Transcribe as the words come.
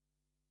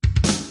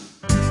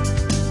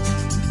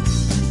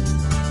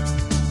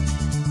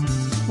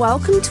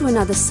Welcome to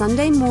another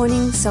Sunday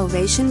morning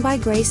Salvation by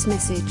Grace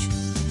message.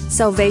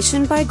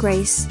 Salvation by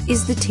Grace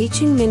is the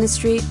teaching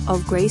ministry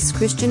of Grace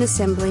Christian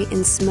Assembly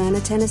in Smyrna,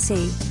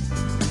 Tennessee.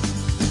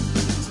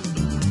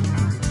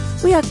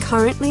 We are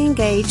currently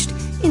engaged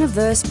in a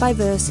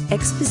verse-by-verse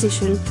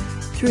exposition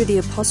through the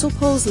Apostle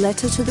Paul's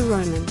letter to the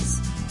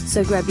Romans.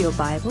 So grab your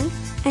Bible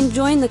and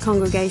join the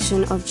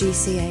congregation of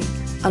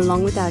GCA,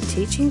 along with our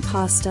teaching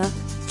pastor,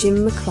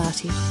 Jim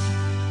McClarty.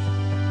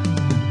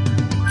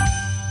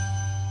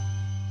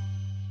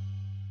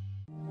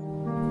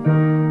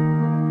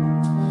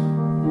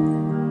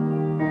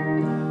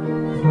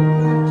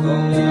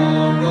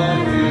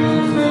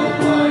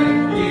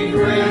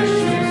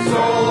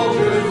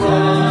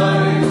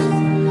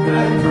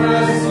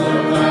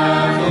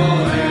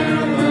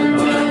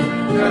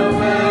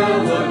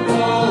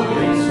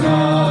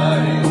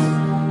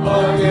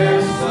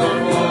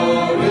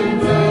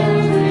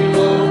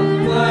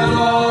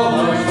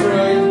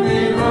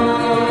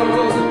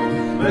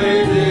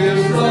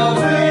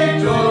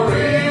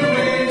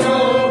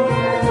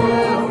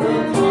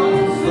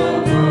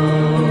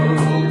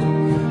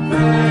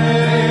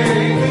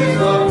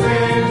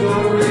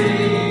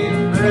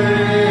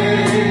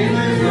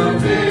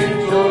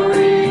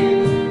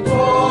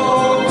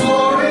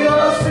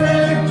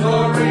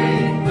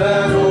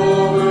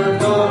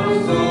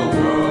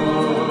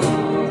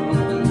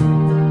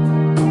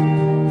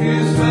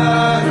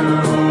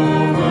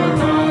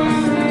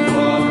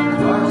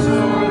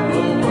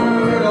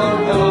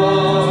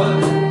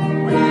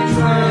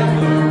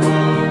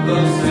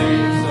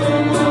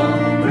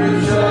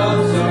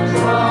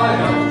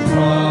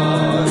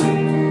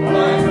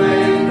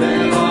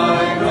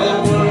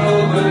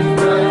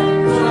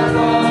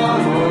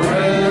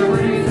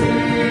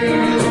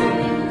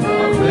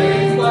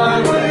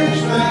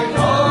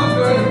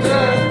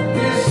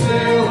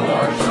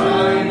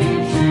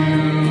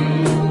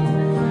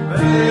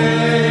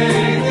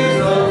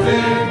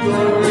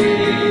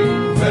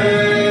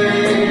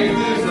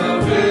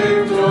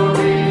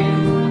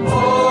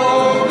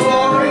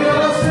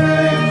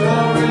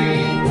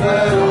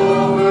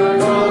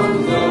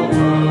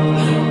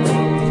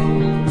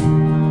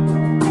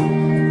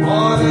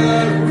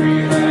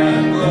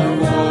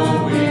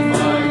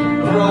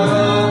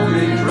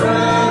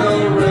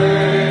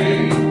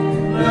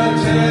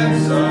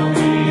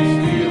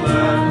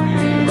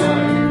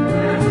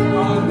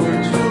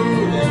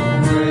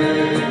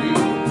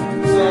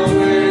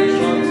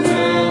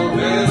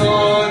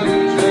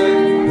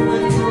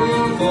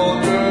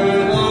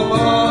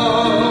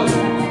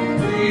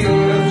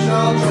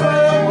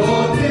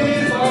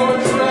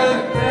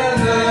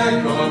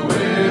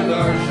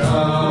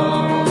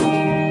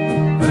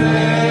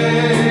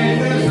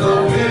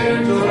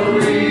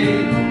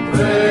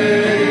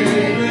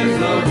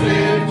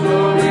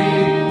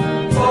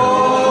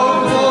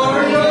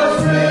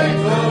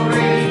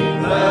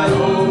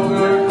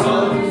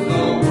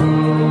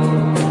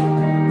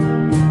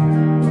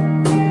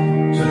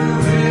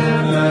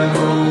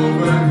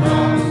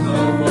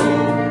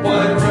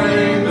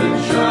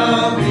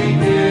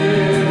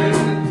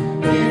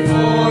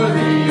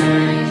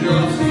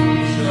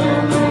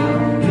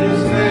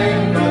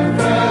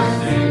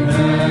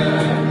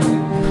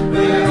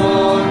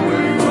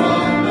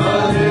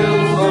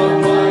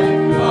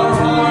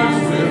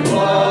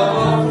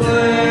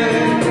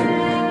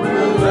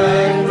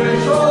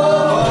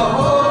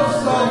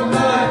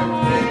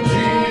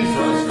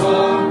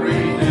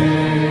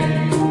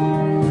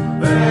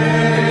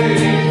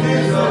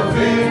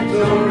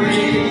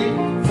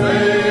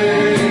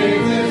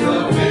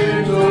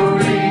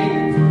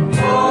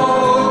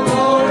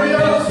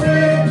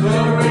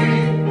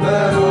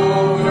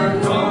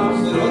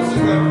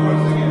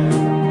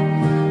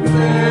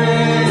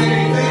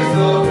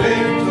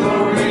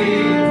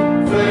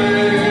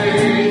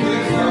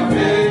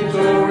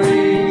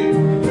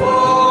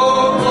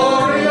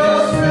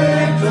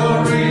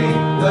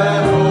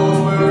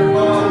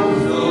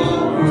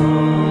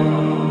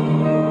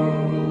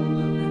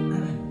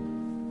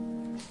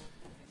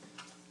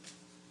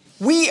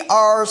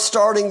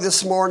 Starting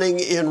this morning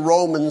in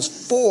Romans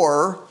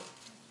 4,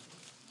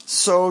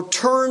 so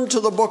turn to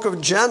the book of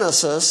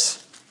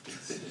Genesis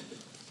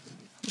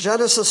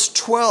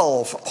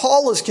 12.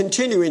 Paul is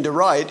continuing to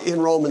write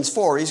in Romans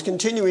 4. He's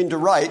continuing to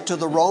write to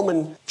the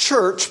Roman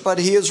church, but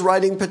he is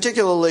writing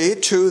particularly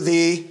to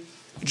the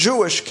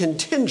Jewish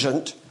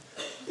contingent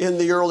in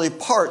the early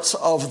parts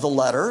of the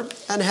letter,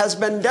 and has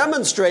been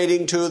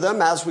demonstrating to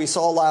them, as we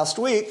saw last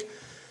week,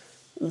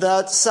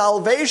 that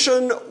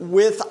salvation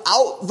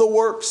without the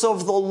works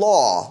of the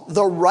law,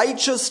 the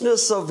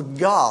righteousness of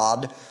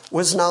God,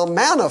 was now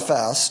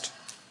manifest,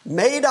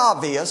 made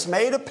obvious,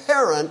 made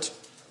apparent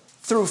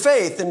through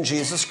faith in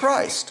Jesus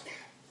Christ,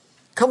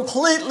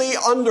 completely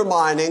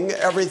undermining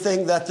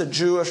everything that the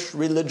Jewish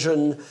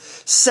religion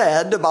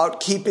said about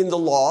keeping the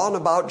law and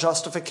about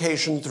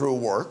justification through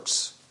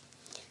works.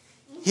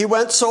 He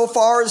went so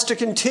far as to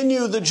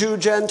continue the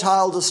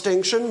Jew-Gentile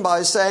distinction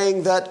by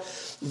saying that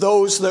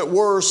those that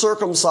were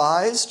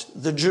circumcised,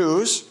 the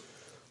Jews,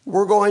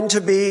 were going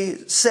to be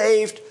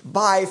saved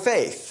by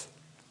faith,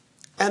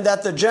 and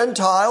that the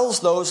Gentiles,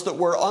 those that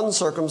were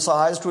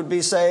uncircumcised, would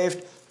be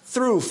saved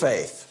through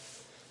faith.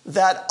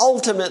 That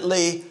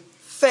ultimately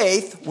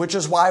faith, which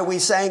is why we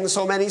sang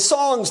so many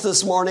songs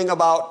this morning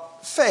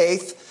about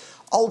faith,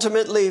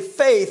 ultimately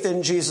faith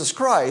in Jesus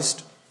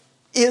Christ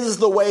is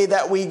the way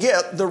that we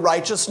get the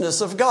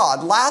righteousness of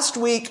God. Last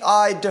week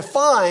I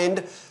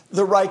defined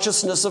the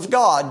righteousness of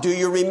God. Do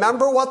you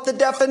remember what the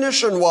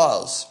definition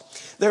was?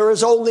 There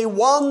is only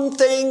one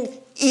thing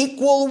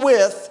equal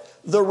with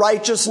the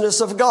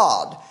righteousness of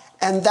God,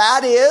 and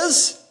that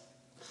is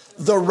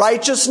the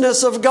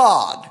righteousness of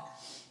God.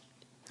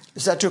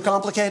 Is that too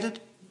complicated?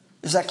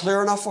 Is that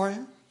clear enough for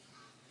you?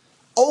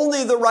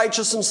 Only the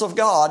righteousness of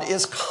God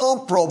is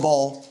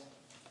comparable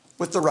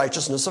with the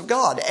righteousness of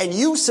God, and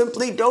you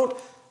simply don't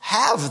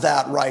have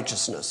that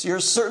righteousness. You're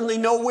certainly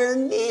nowhere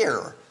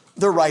near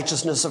the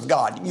righteousness of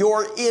God.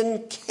 You're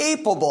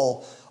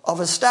incapable of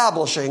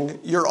establishing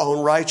your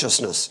own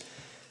righteousness.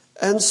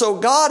 And so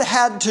God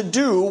had to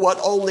do what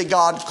only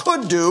God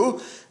could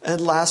do.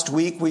 And last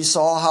week we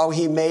saw how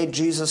he made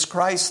Jesus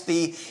Christ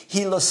the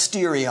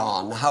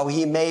hilasterion, how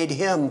he made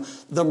him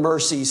the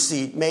mercy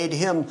seat, made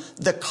him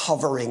the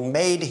covering,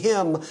 made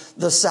him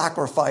the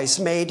sacrifice,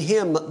 made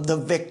him the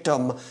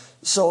victim,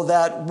 so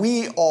that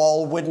we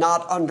all would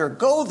not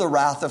undergo the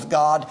wrath of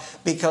God,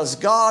 because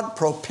God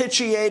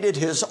propitiated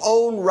his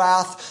own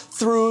wrath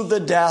through the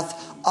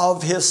death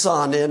of his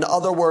Son. In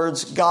other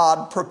words,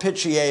 God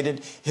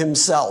propitiated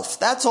himself.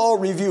 That's all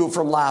review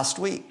from last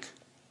week.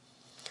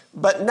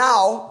 But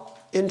now,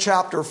 in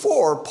chapter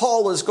 4,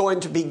 Paul is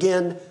going to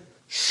begin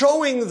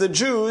showing the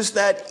Jews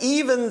that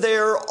even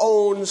their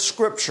own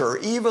scripture,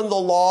 even the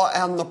law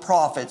and the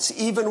prophets,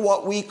 even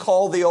what we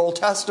call the Old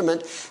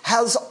Testament,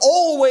 has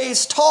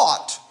always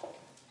taught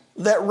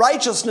that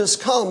righteousness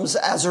comes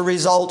as a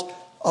result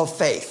of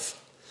faith.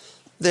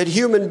 That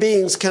human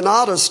beings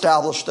cannot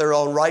establish their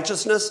own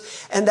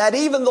righteousness, and that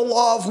even the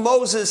law of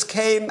Moses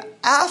came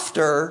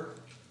after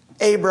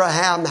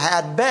Abraham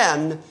had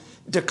been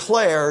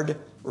declared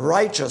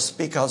righteous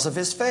because of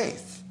his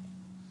faith.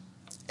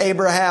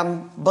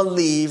 Abraham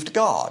believed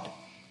God.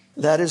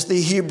 That is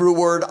the Hebrew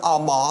word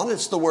aman.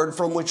 It's the word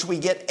from which we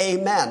get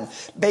amen.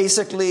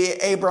 Basically,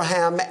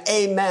 Abraham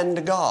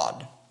amened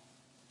God.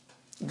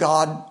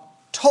 God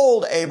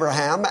told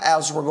Abraham,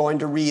 as we're going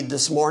to read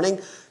this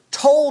morning,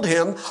 told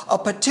him a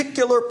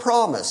particular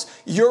promise.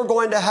 You're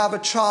going to have a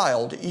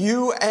child.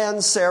 You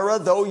and Sarah,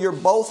 though you're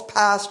both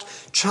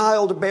past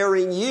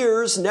childbearing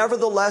years,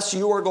 nevertheless,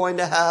 you are going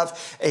to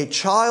have a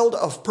child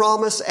of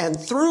promise, and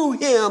through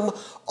him,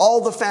 all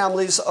the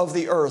families of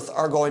the earth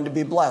are going to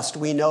be blessed.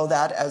 We know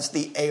that as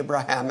the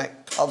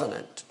Abrahamic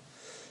covenant.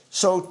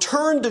 So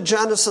turn to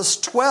Genesis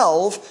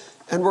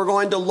 12, and we're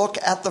going to look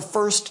at the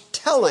first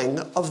telling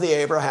of the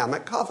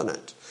Abrahamic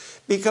covenant.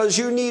 Because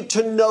you need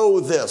to know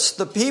this.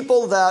 The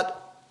people that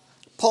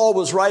Paul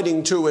was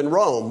writing to in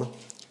Rome,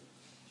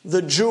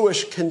 the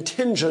Jewish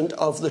contingent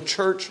of the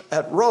church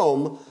at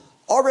Rome,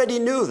 already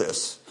knew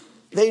this.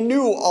 They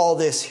knew all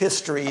this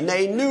history.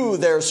 They knew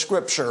their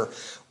scripture.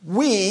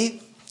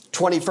 We,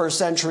 21st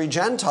century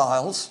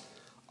Gentiles,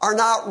 are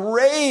not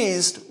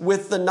raised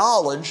with the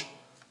knowledge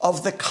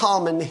of the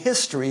common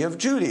history of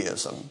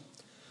Judaism.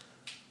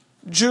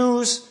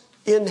 Jews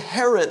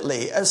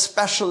inherently,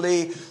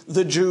 especially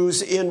the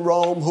Jews in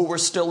Rome who were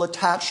still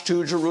attached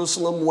to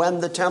Jerusalem when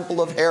the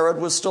temple of Herod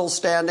was still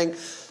standing,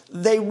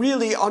 they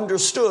really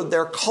understood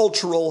their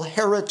cultural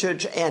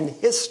heritage and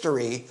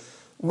history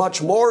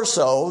much more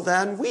so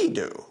than we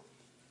do.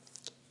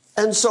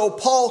 And so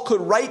Paul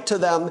could write to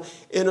them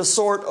in a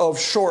sort of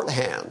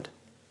shorthand.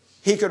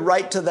 He could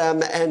write to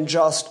them and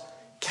just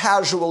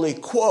casually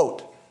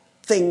quote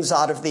things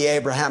out of the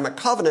Abrahamic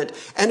covenant,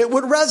 and it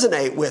would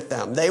resonate with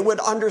them. They would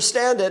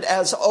understand it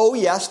as, oh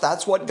yes,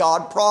 that's what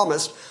God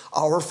promised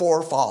our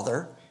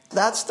forefather.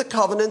 That's the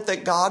covenant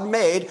that God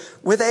made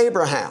with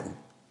Abraham,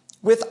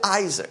 with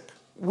Isaac,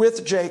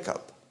 with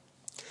Jacob.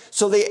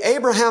 So the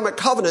Abrahamic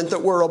covenant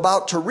that we're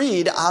about to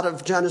read out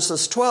of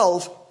Genesis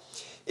 12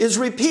 is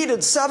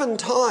repeated 7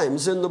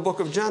 times in the book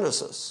of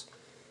Genesis.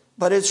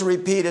 But it's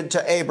repeated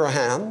to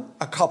Abraham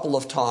a couple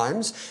of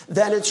times.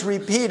 Then it's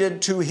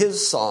repeated to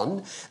his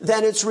son.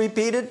 Then it's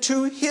repeated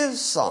to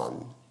his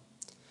son.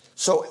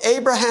 So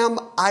Abraham,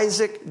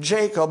 Isaac,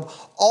 Jacob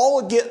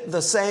all get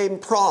the same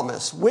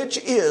promise, which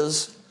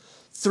is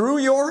through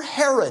your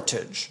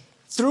heritage,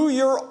 through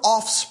your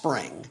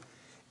offspring,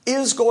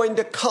 is going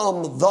to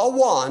come the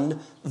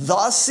one,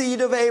 the seed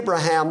of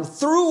Abraham,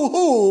 through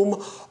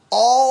whom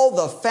all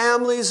the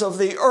families of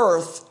the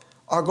earth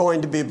are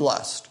going to be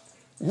blessed.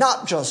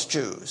 Not just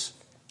Jews,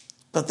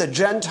 but the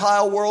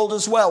Gentile world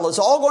as well is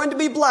all going to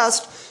be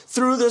blessed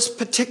through this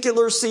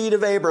particular seed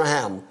of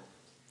Abraham,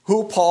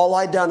 who Paul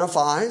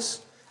identifies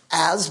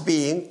as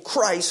being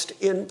Christ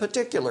in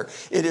particular.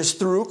 It is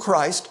through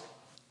Christ,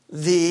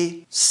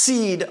 the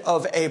seed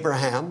of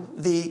Abraham,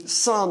 the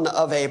son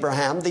of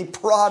Abraham, the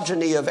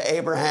progeny of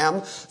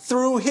Abraham.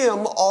 Through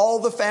him, all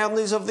the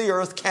families of the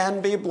earth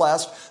can be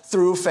blessed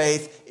through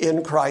faith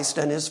in Christ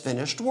and his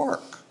finished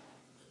work.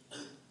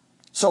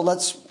 So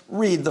let's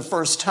read the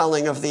first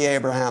telling of the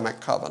Abrahamic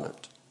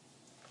covenant.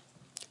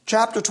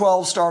 Chapter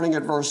 12, starting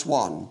at verse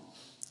 1.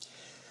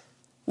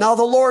 Now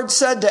the Lord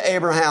said to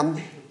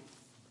Abraham,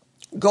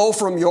 "Go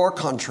from your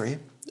country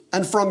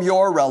and from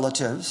your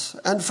relatives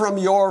and from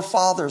your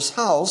father's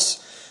house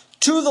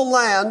to the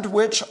land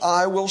which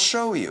I will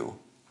show you.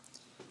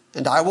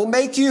 And I will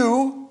make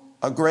you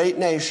a great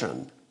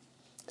nation,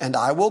 and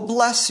I will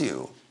bless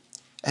you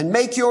and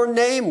make your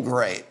name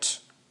great.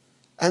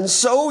 And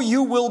so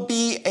you will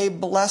be a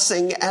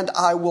blessing, and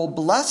I will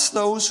bless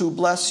those who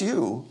bless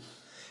you,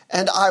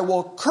 and I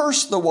will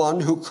curse the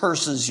one who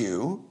curses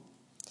you.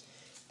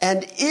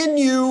 And in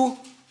you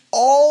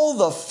all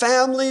the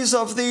families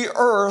of the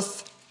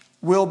earth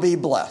will be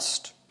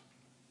blessed."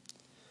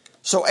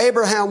 So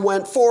Abraham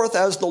went forth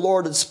as the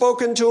Lord had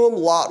spoken to him.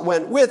 Lot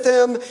went with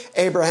him.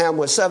 Abraham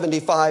was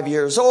 75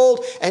 years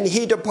old, and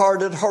he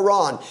departed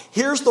Haran.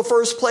 Here's the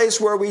first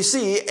place where we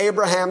see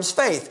Abraham's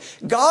faith.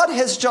 God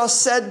has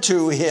just said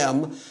to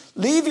him,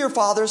 leave your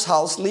father's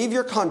house, leave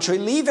your country,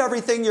 leave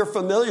everything you're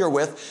familiar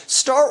with,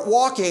 start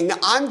walking.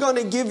 I'm going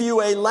to give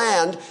you a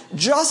land.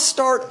 Just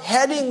start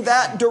heading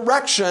that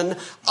direction.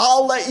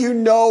 I'll let you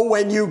know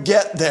when you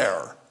get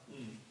there.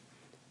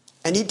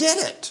 And he did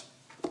it.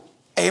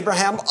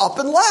 Abraham up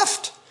and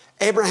left.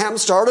 Abraham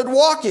started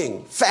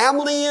walking,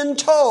 family in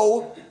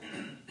tow,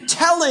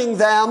 telling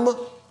them,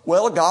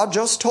 well, God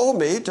just told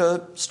me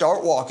to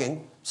start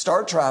walking,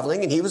 start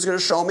traveling, and he was going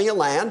to show me a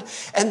land,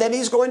 and then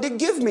he's going to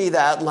give me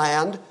that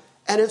land,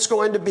 and it's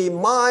going to be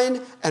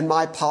mine and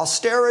my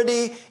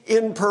posterity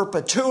in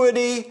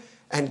perpetuity.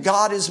 And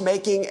God is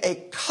making a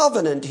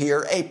covenant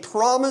here, a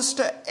promise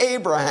to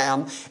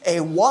Abraham, a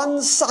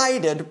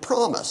one-sided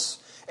promise,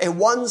 a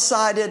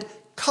one-sided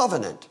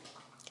covenant.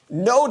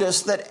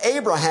 Notice that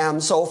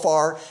Abraham so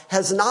far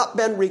has not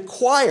been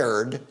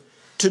required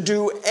to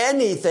do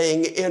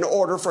anything in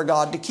order for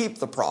God to keep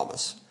the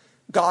promise.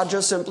 God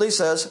just simply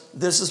says,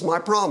 this is my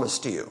promise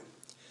to you.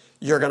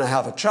 You're going to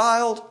have a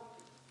child.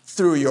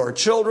 Through your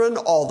children,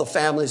 all the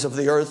families of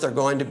the earth are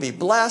going to be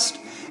blessed.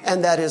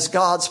 And that is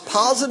God's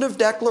positive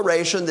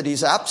declaration that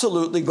he's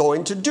absolutely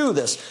going to do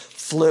this.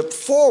 Flip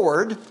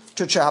forward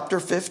to chapter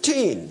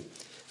 15.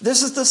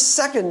 This is the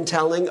second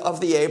telling of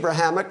the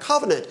Abrahamic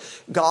covenant.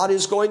 God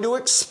is going to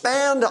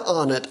expand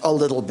on it a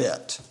little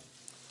bit.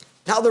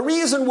 Now, the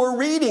reason we're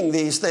reading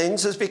these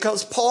things is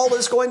because Paul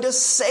is going to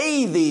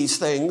say these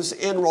things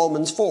in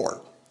Romans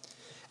 4.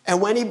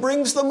 And when he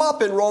brings them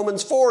up in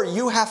Romans 4,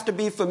 you have to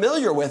be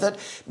familiar with it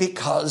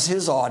because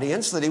his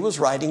audience that he was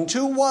writing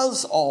to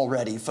was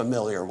already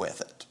familiar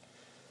with it.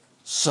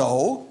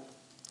 So,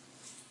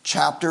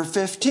 chapter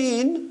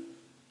 15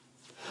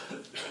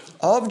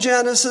 of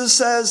Genesis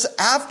says,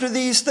 after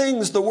these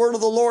things, the word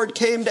of the Lord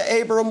came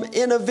to Abram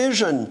in a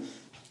vision.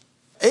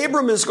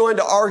 Abram is going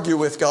to argue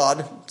with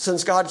God,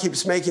 since God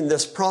keeps making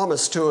this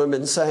promise to him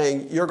and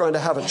saying, you're going to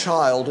have a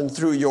child, and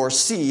through your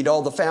seed,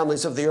 all the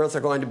families of the earth are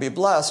going to be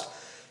blessed.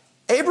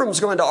 Abram's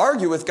going to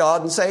argue with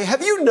God and say,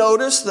 have you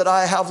noticed that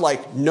I have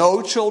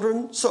no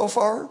children so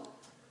far?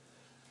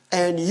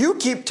 And you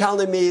keep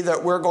telling me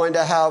that we're going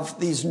to have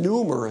these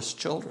numerous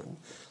children,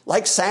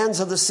 like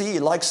sands of the sea,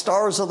 like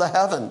stars of the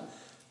heaven,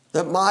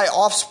 that my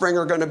offspring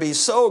are going to be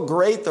so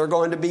great, they're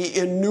going to be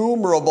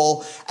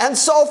innumerable. And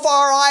so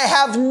far I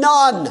have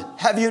none.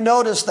 Have you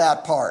noticed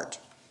that part?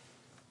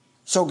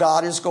 So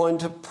God is going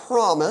to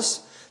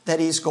promise that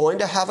he's going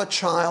to have a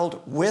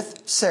child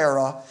with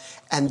Sarah,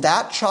 and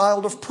that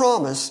child of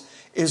promise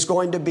is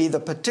going to be the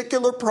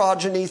particular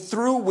progeny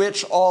through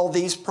which all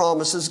these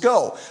promises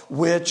go,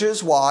 which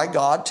is why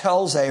God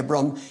tells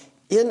Abram,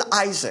 in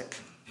Isaac,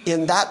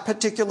 in that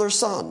particular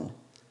son,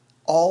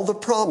 all the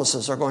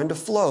promises are going to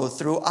flow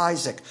through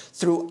Isaac.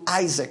 Through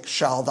Isaac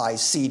shall thy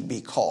seed be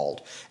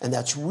called. And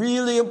that's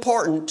really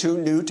important to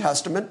New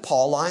Testament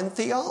Pauline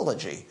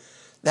theology,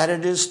 that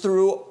it is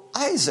through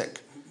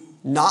Isaac,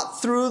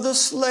 not through the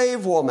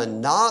slave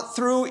woman, not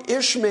through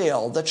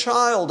Ishmael, the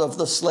child of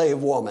the slave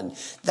woman.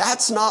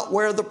 That's not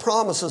where the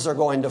promises are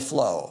going to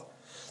flow.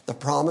 The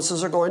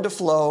promises are going to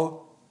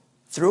flow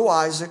through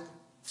Isaac,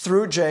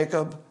 through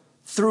Jacob,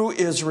 through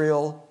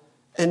Israel,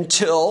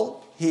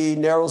 until he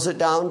narrows it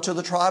down to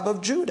the tribe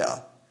of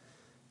Judah.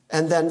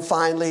 And then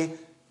finally,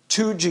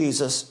 to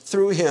Jesus,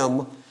 through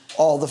him,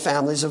 all the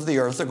families of the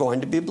earth are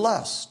going to be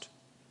blessed.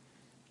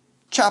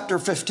 Chapter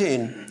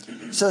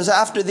 15 says,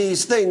 after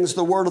these things,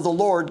 the word of the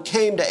Lord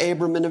came to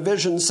Abram in a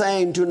vision,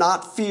 saying, do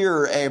not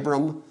fear,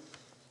 Abram.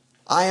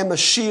 I am a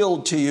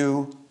shield to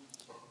you.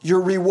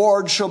 Your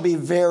reward shall be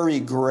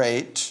very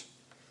great.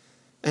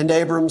 And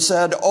Abram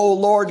said, O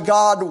Lord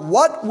God,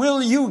 what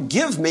will you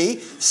give me,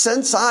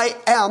 since I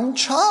am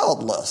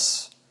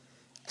childless?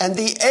 And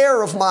the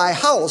heir of my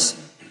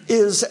house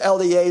is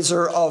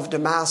Eliezer of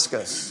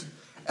Damascus.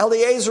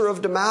 Eliezer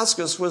of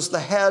Damascus was the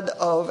head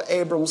of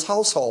Abram's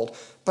household,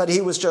 but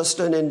he was just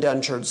an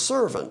indentured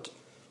servant.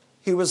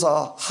 He was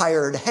a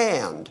hired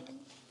hand.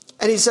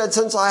 And he said,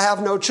 since I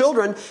have no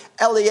children,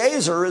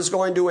 Eliezer is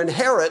going to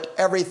inherit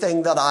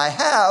everything that I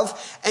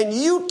have. And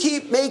you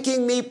keep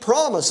making me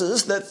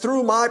promises that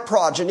through my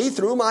progeny,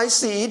 through my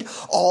seed,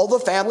 all the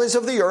families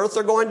of the earth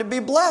are going to be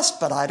blessed.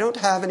 But I don't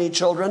have any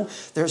children.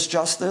 There's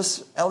just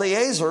this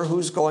Eliezer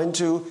who's going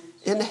to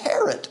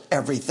inherit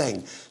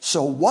everything.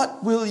 So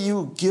what will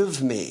you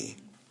give me?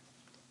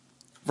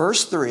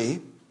 Verse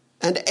 3,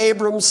 and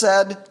Abram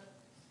said,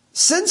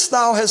 since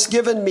thou hast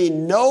given me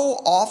no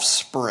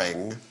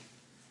offspring,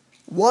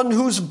 one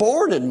who's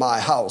born in my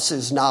house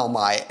is now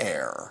my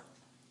heir.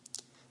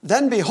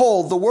 Then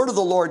behold, the word of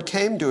the Lord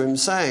came to him,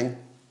 saying,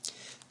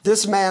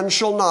 this man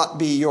shall not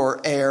be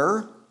your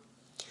heir,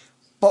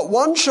 but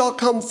one shall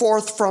come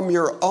forth from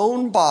your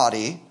own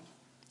body,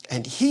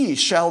 and he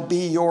shall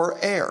be your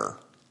heir.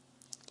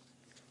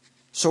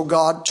 So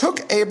God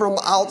took Abram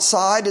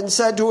outside and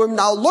said to him,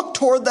 now look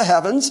toward the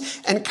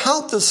heavens and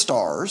count the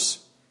stars,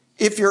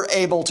 if you're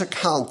able to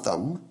count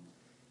them.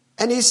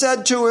 And he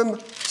said to him,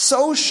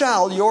 so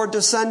shall your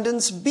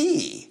descendants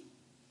be.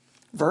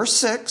 Verse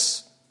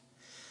 6,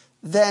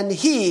 then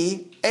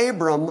he,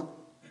 Abram,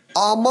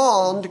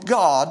 amoned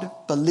God,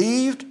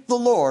 believed the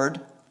Lord,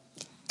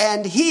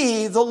 and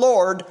he, the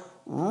Lord,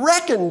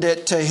 reckoned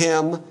it to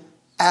him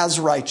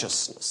as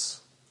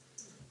righteousness.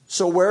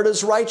 So where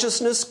does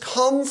righteousness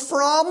come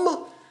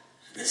from?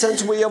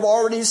 Since we have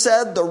already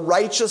said the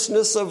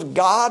righteousness of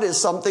God is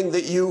something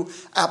that you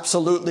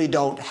absolutely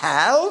don't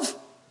have.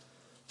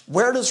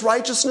 Where does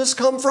righteousness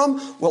come from?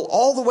 Well,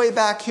 all the way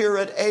back here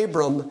at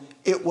Abram,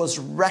 it was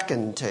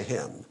reckoned to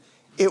him.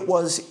 It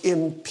was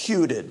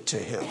imputed to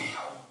him.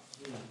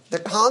 The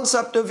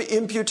concept of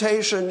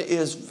imputation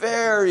is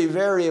very,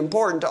 very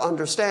important to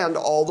understand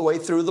all the way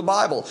through the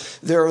Bible.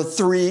 There are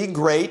 3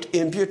 great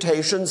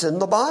imputations in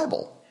the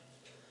Bible.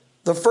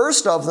 The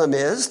first of them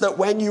is that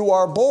when you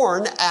are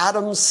born,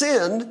 Adam's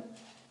sin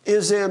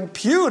is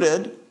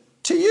imputed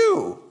to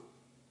you.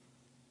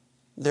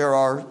 There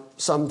are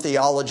some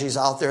theologies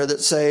out there that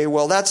say,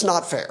 well, that's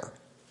not fair.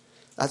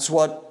 That's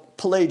what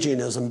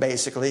Pelagianism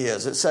basically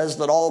is. It says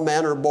that all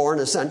men are born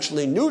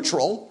essentially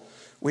neutral.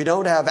 We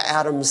don't have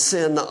Adam's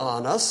sin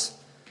on us.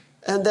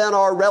 And then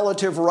our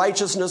relative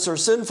righteousness or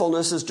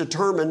sinfulness is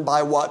determined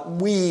by what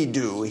we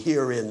do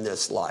here in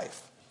this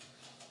life.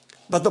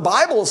 But the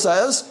Bible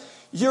says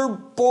you're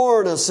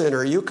born a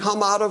sinner. You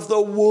come out of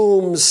the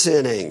womb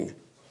sinning.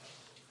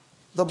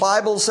 The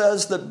Bible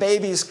says that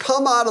babies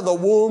come out of the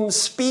womb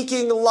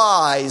speaking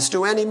lies.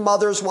 Do any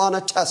mothers want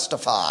to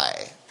testify?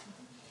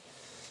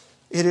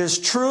 It is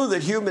true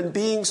that human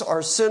beings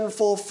are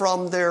sinful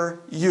from their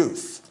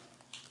youth.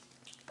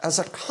 As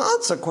a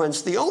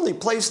consequence, the only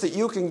place that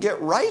you can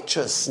get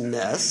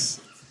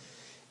righteousness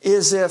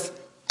is if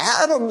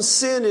Adam's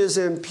sin is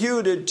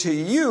imputed to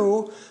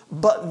you,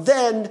 but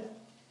then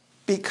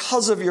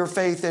because of your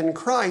faith in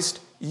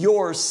Christ,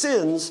 your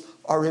sins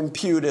are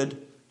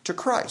imputed to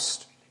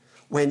Christ.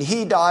 When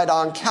he died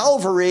on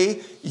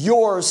Calvary,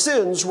 your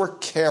sins were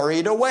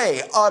carried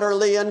away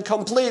utterly and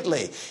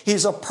completely.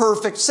 He's a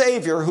perfect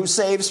Savior who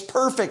saves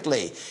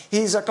perfectly.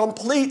 He's a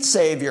complete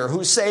Savior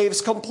who saves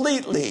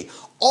completely.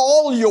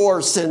 All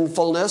your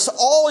sinfulness,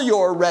 all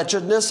your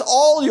wretchedness,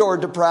 all your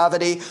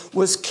depravity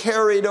was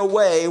carried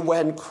away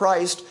when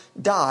Christ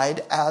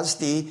died as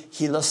the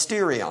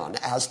hilasterion,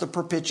 as the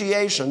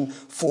propitiation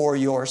for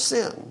your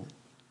sin.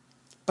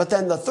 But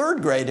then the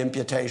third great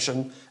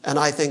imputation, and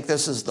I think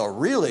this is the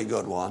really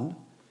good one,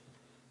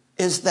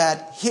 is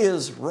that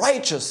his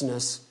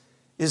righteousness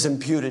is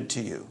imputed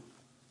to you.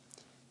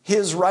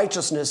 His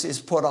righteousness is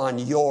put on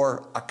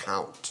your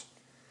account.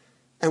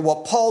 And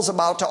what Paul's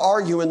about to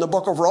argue in the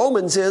book of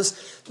Romans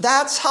is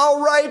that's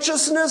how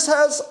righteousness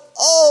has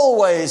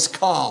always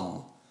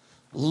come.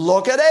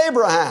 Look at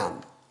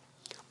Abraham.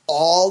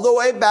 All the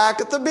way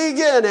back at the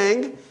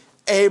beginning,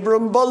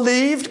 Abram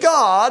believed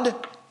God,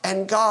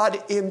 and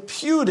God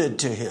imputed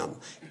to him,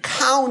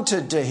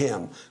 counted to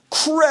him,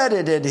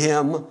 credited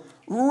him,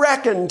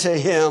 reckoned to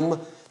him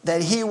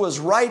that he was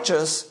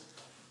righteous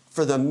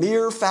for the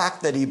mere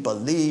fact that he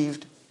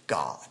believed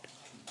God.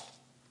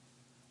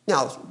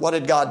 Now, what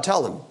did God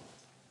tell him?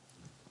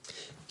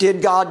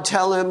 Did God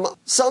tell him,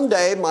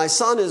 someday my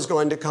son is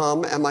going to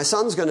come and my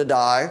son's going to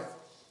die,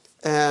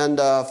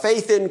 and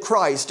faith in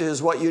Christ is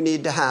what you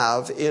need to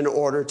have in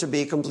order to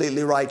be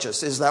completely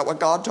righteous? Is that what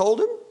God told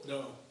him?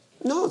 No.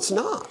 No, it's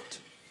not.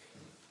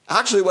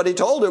 Actually, what he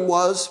told him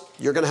was,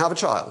 you're going to have a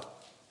child.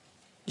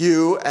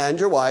 You and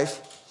your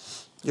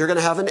wife, you're going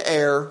to have an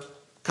heir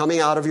coming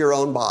out of your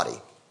own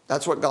body.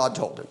 That's what God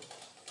told him.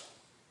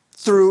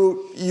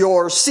 Through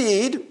your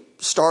seed,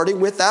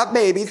 starting with that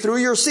baby, through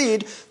your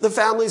seed, the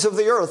families of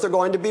the earth are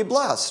going to be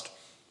blessed.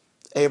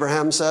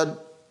 Abraham said,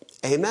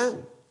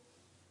 amen.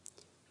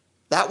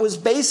 That was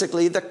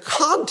basically the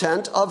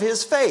content of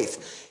his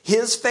faith.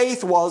 His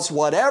faith was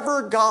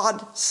whatever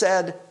God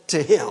said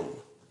to him.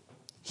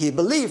 He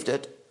believed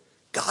it.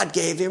 God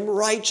gave him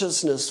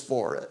righteousness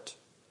for it.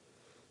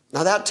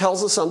 Now that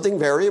tells us something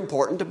very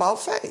important about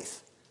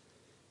faith.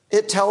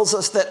 It tells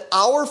us that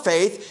our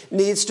faith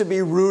needs to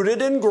be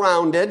rooted and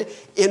grounded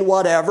in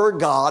whatever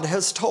God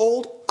has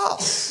told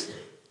us.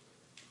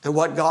 And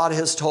what God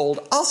has told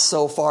us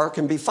so far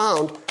can be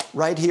found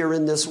right here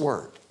in this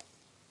word.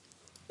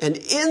 And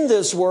in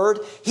this word,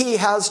 he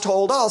has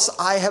told us,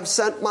 I have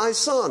sent my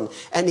son,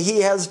 and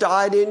he has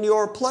died in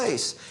your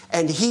place.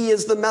 And he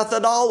is the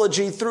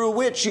methodology through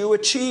which you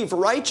achieve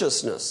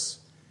righteousness.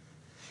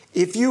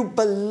 If you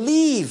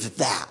believe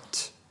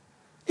that,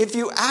 if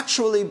you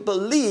actually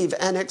believe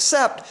and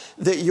accept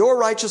that your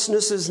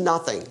righteousness is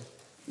nothing,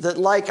 that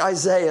like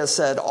Isaiah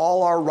said,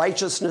 all our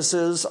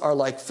righteousnesses are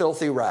like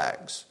filthy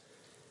rags.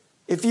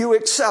 If you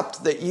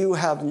accept that you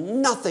have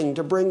nothing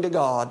to bring to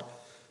God,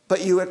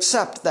 but you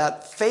accept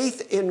that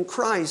faith in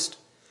Christ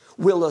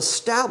will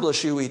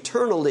establish you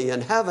eternally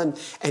in heaven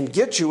and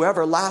get you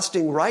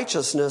everlasting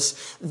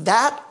righteousness,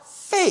 that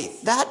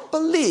faith, that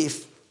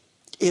belief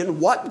in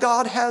what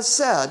God has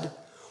said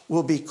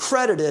will be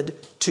credited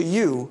to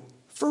you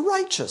for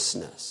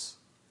righteousness.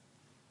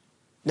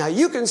 Now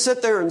you can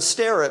sit there and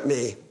stare at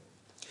me,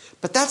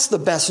 but that's the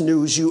best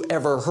news you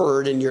ever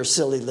heard in your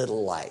silly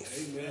little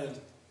life. Amen.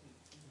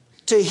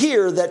 To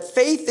hear that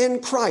faith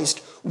in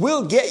Christ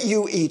will get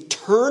you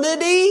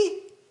eternity,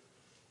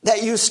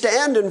 that you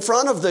stand in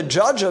front of the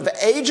judge of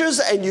ages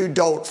and you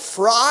don't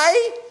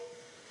fry,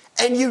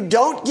 and you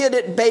don't get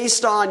it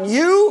based on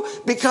you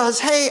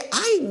because, hey,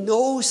 I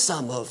know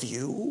some of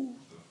you.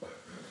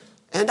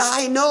 And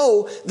I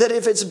know that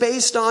if it's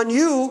based on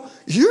you,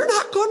 you're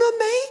not going to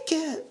make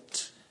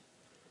it.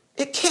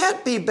 It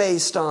can't be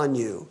based on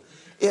you.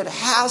 It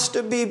has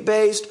to be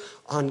based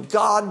on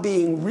God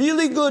being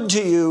really good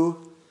to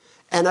you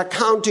and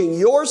accounting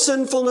your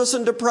sinfulness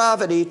and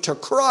depravity to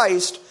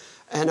Christ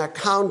and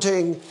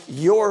accounting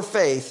your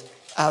faith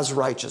as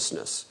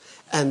righteousness.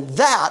 And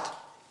that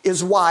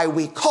is why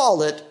we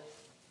call it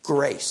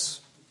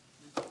grace.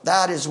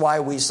 That is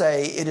why we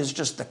say it is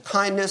just the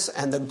kindness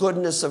and the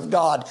goodness of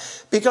God.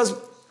 Because,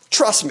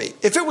 trust me,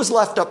 if it was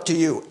left up to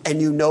you,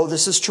 and you know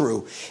this is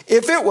true,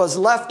 if it was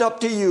left up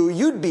to you,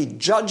 you'd be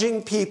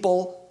judging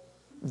people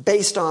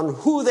based on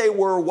who they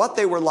were, what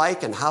they were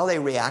like, and how they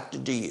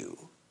reacted to you.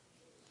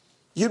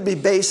 You'd be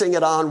basing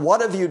it on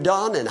what have you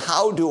done and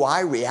how do I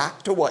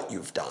react to what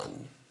you've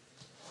done.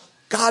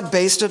 God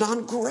based it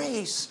on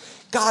grace.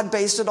 God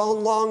based it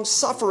on long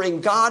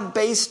suffering. God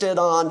based it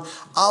on,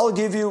 I'll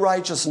give you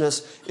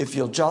righteousness if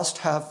you'll just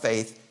have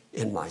faith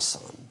in my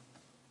son.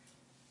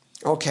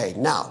 Okay,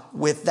 now,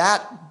 with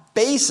that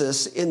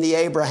basis in the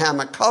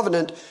Abrahamic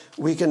covenant,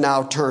 we can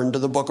now turn to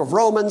the book of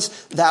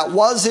Romans. That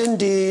was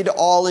indeed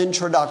all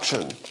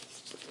introduction.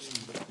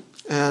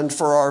 And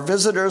for our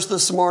visitors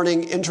this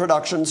morning,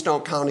 introductions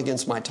don't count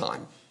against my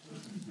time,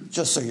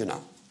 just so you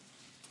know.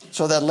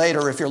 So that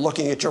later, if you're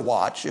looking at your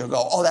watch, you'll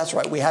go, oh, that's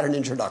right, we had an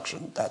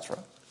introduction. That's right.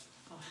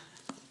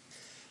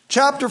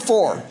 Chapter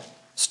 4,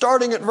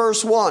 starting at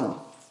verse 1.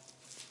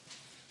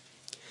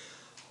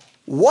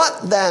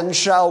 What then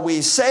shall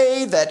we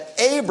say that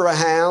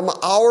Abraham,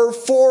 our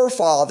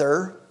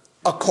forefather,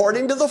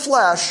 according to the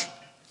flesh,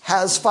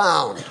 has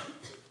found?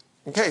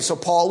 Okay, so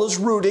Paul is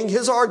rooting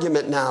his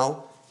argument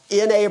now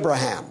in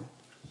Abraham.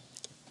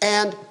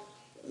 And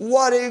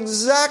what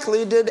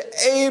exactly did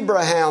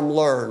Abraham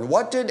learn?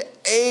 What did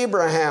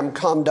Abraham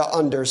come to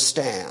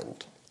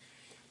understand?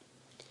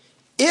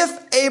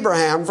 If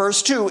Abraham,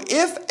 verse 2,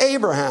 if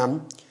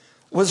Abraham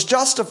was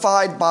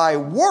justified by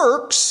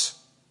works,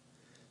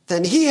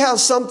 then he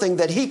has something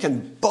that he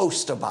can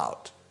boast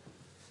about.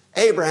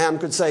 Abraham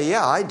could say,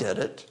 yeah, I did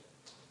it.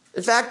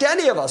 In fact,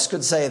 any of us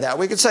could say that.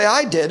 We could say,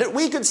 I did it.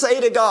 We could say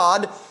to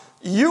God,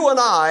 you and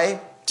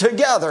I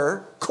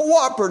together,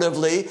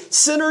 cooperatively,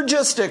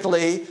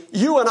 synergistically,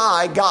 you and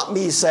I got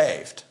me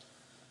saved.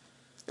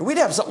 And we'd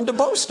have something to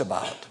boast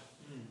about.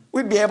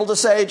 We'd be able to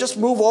say, just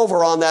move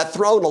over on that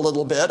throne a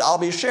little bit. I'll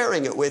be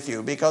sharing it with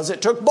you because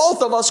it took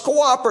both of us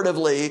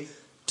cooperatively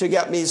to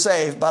get me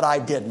saved, but I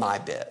did my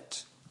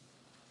bit.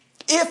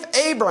 If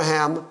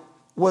Abraham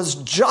was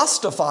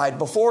justified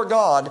before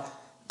God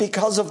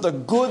because of the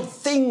good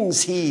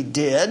things he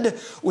did,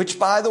 which,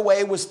 by the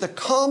way, was the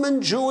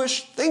common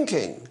Jewish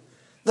thinking,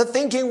 the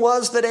thinking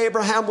was that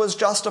Abraham was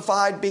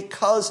justified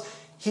because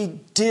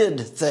he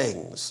did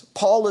things.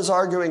 Paul is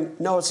arguing,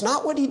 no, it's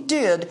not what he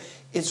did,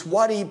 it's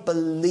what he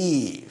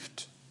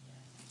believed.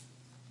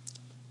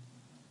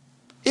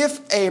 If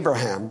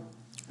Abraham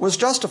was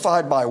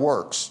justified by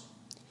works,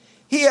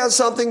 he has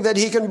something that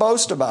he can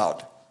boast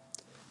about,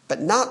 but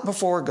not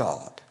before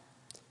God.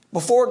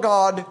 Before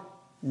God,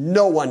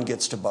 no one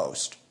gets to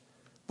boast.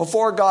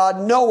 Before God,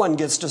 no one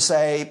gets to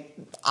say,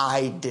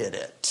 I did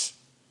it.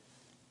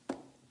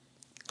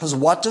 Because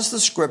what does the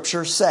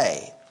scripture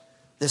say?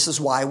 This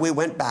is why we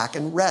went back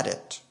and read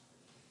it.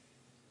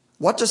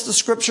 What does the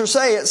scripture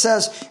say? It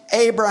says,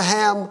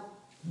 Abraham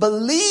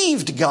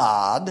believed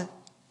God,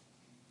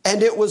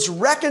 and it was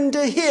reckoned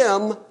to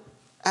him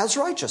as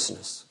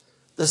righteousness.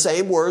 The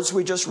same words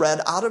we just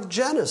read out of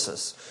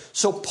Genesis.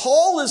 So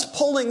Paul is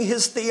pulling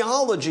his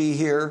theology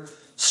here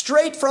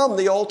straight from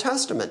the Old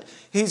Testament.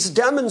 He's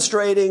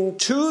demonstrating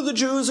to the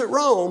Jews at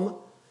Rome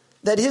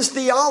That his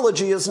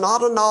theology is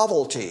not a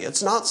novelty.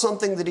 It's not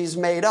something that he's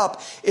made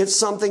up. It's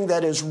something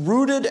that is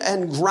rooted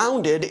and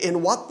grounded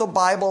in what the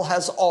Bible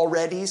has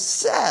already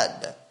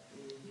said.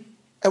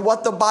 And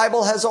what the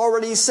Bible has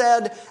already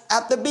said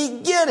at the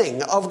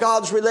beginning of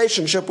God's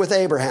relationship with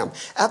Abraham,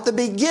 at the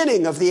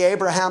beginning of the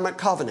Abrahamic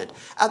covenant,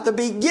 at the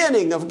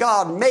beginning of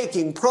God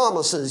making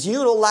promises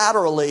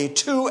unilaterally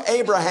to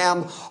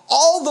Abraham,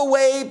 all the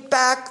way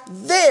back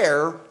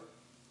there,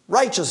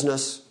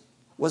 righteousness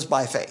was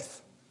by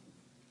faith.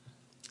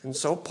 And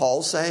so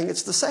Paul's saying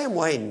it's the same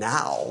way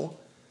now.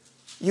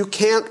 You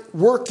can't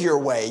work your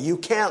way. You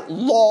can't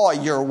law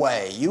your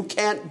way. You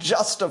can't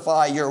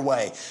justify your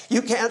way.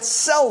 You can't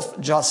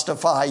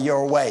self-justify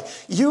your way.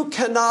 You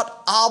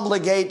cannot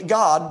obligate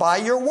God by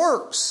your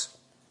works.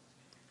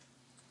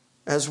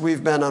 As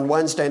we've been on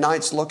Wednesday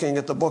nights looking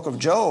at the book of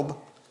Job,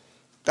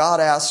 God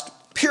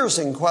asked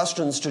piercing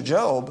questions to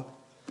Job,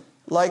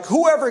 like,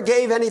 whoever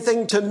gave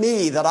anything to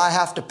me that I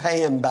have to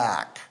pay him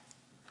back?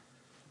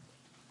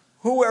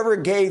 Whoever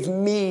gave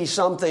me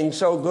something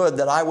so good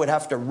that I would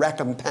have to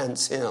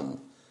recompense him?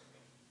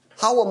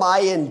 How am I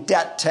in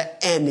debt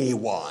to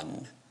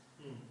anyone?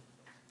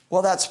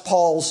 Well, that's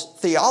Paul's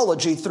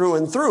theology through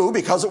and through,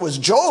 because it was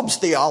Job's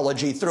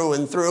theology through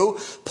and through.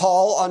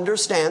 Paul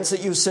understands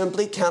that you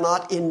simply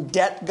cannot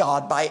indebt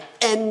God by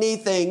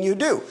anything you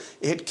do.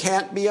 It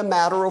can't be a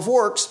matter of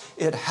works.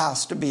 It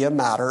has to be a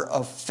matter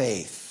of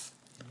faith.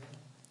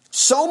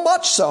 So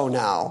much so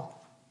now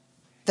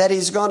that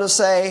he's going to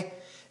say,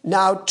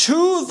 now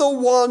to the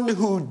one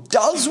who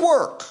does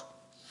work,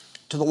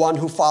 to the one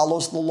who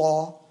follows the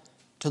law,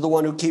 to the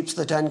one who keeps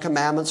the 10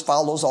 Commandments,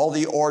 follows all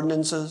the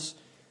ordinances,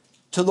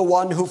 to the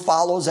one who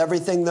follows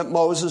everything that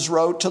Moses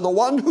wrote, to the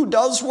one who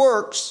does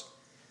works,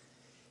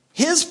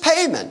 his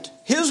payment,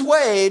 his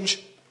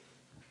wage,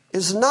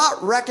 is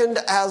not reckoned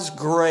as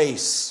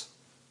grace.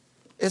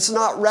 It's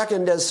not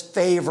reckoned as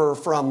favor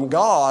from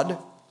God.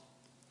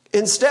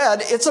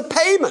 Instead, it's a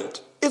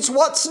payment. It's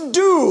what's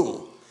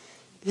due.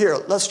 Here,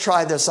 let's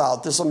try this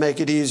out. This will make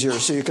it easier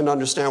so you can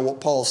understand what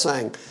Paul's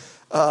saying.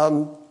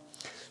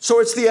 So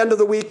it's the end of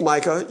the week,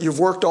 Micah. You've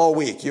worked all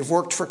week. You've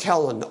worked for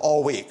Kellen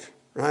all week,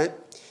 right?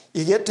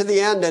 You get to the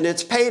end and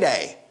it's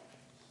payday.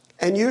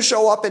 And you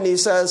show up and he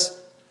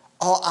says,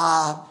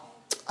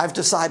 I've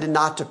decided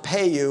not to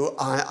pay you.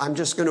 I'm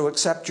just going to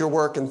accept your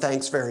work and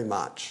thanks very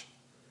much.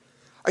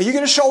 Are you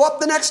going to show up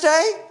the next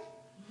day?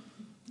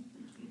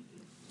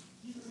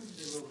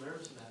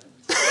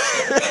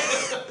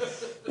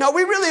 No,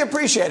 we really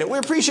appreciate it. We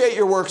appreciate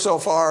your work so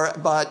far,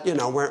 but,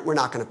 we're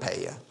not going to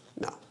pay you.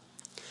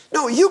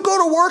 No, you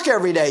go to work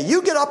every day.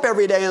 You get up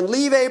every day and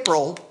leave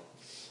April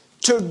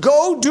to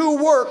go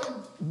do work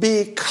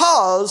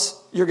because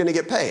you're going to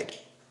get paid.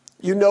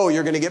 You know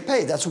you're going to get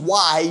paid. That's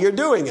why you're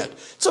doing it.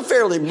 It's a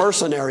fairly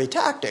mercenary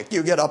tactic.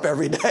 You get up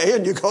every day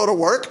and you go to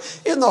work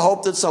in the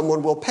hope that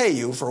someone will pay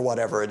you for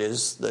whatever it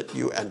is that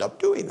you end up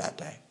doing that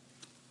day.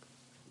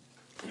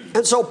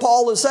 And so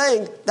Paul is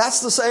saying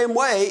that's the same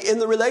way in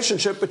the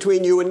relationship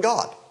between you and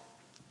God.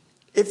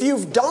 If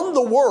you've done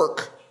the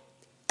work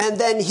and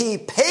then he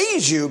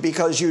pays you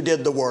because you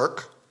did the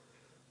work,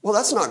 well,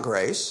 that's not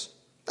grace.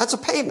 That's a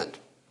payment.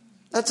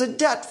 That's a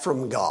debt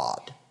from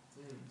God.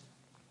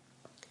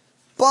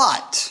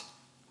 But,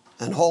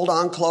 and hold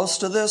on close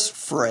to this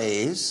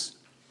phrase,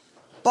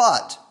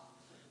 but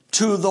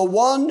to the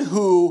one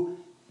who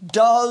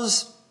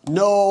does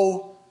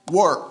no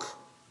work.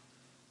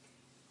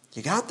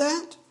 You got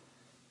that?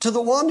 To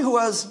the one who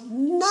has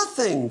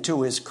nothing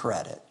to his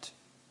credit.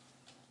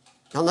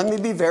 Now let me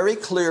be very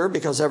clear,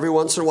 because every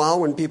once in a while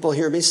when people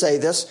hear me say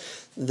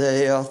this,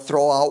 they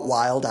throw out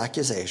wild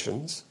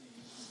accusations.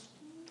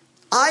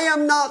 I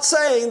am not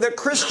saying that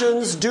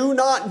Christians do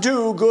not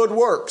do good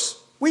works.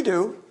 We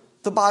do.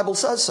 The Bible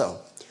says so.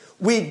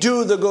 We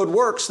do the good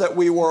works that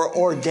we were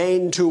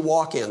ordained to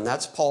walk in.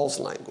 That's Paul's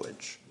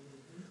language.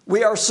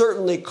 We are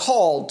certainly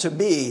called to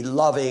be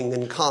loving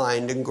and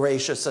kind and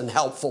gracious and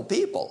helpful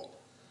people.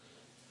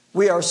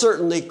 We are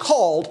certainly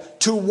called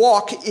to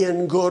walk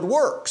in good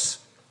works.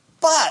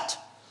 But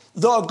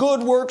the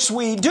good works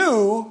we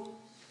do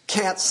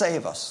can't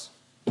save us.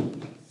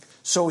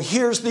 So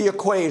here's the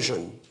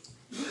equation.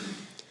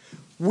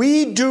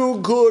 We do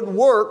good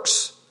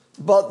works,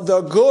 but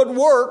the good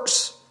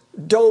works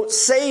don't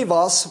save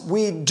us.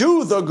 We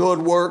do the good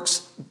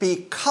works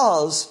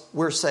because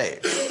we're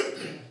saved.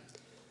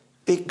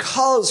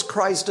 Because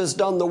Christ has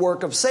done the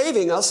work of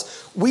saving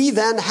us, we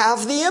then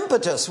have the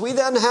impetus, we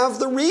then have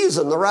the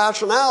reason, the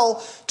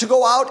rationale to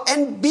go out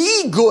and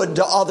be good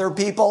to other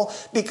people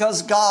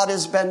because God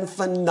has been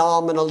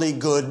phenomenally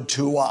good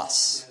to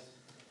us.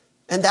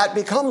 And that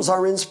becomes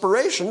our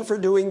inspiration for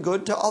doing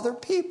good to other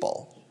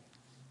people.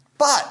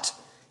 But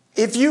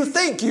if you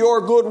think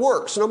your good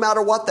works, no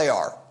matter what they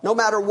are, no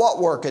matter what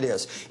work it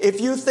is,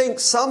 if you think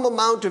some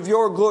amount of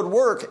your good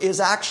work is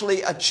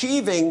actually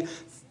achieving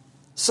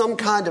some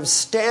kind of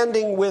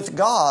standing with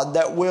God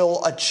that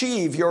will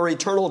achieve your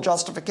eternal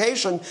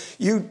justification,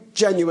 you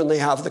genuinely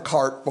have the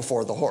cart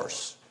before the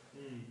horse.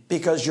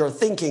 Because you're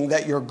thinking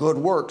that your good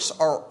works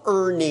are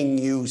earning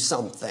you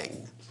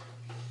something.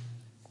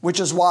 which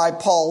is why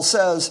Paul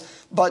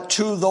says, but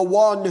to the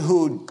one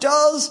who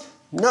does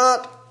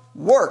not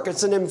work.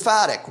 It's an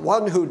emphatic.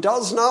 One who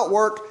does not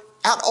work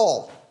at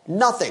all.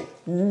 Nothing.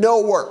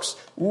 No works.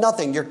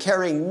 Nothing. You're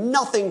carrying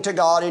nothing to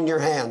God in your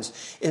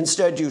hands.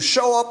 Instead, you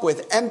show up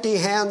with empty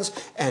hands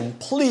and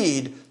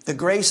plead the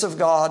grace of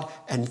God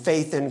and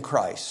faith in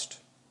Christ.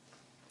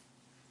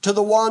 To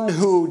the one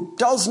who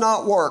does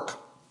not work,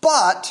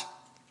 but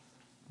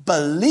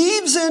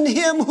believes in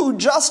him who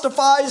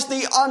justifies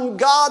the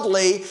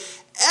ungodly.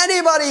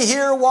 Anybody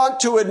here want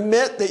to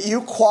admit that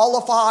you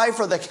qualify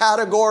for the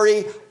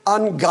category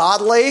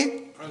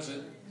ungodly?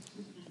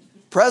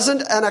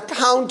 Present and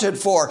accounted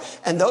for.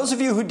 And those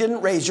of you who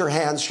didn't raise your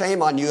hands,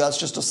 shame on you. That's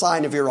just a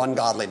sign of your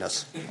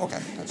ungodliness. Okay,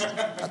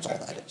 that's all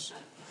that is.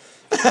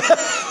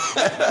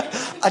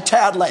 A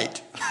tad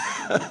late.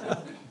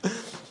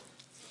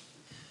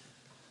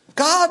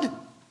 God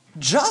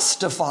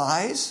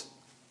justifies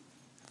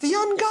the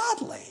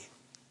ungodly.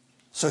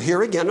 So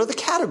here again are the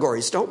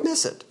categories. Don't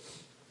miss it.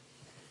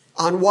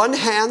 On one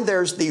hand,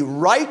 there's the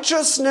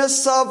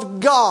righteousness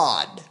of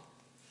God.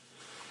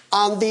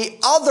 On the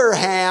other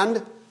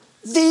hand,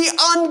 the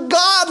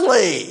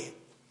ungodly.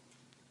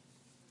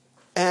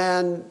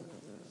 And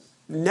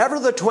never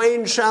the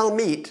twain shall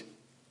meet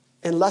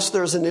unless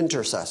there's an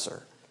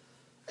intercessor.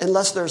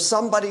 Unless there's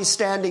somebody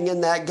standing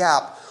in that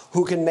gap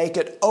who can make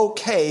it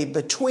okay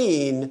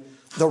between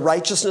the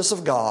righteousness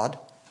of God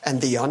and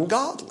the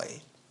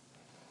ungodly.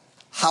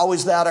 How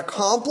is that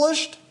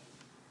accomplished?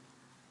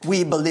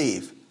 We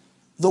believe.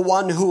 The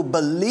one who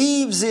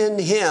believes in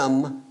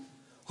him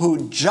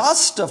who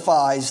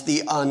justifies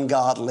the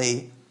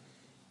ungodly,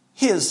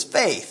 his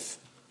faith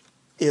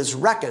is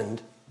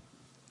reckoned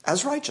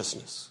as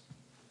righteousness.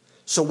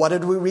 So what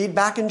did we read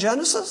back in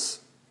Genesis?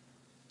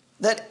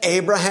 That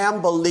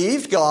Abraham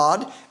believed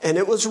God and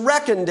it was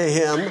reckoned to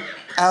him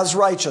as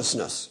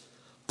righteousness.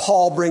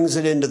 Paul brings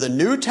it into the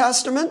New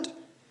Testament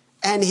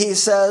and he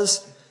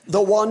says,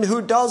 the one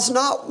who does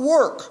not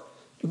work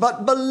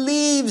but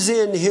believes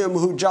in him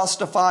who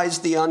justifies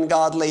the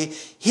ungodly,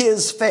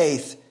 his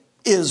faith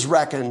is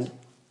reckoned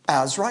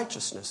as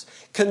righteousness.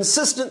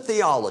 Consistent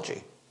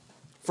theology.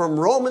 From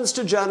Romans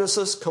to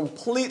Genesis,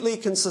 completely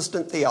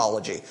consistent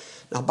theology.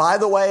 Now, by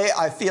the way,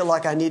 I feel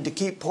like I need to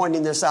keep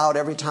pointing this out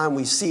every time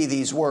we see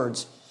these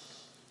words.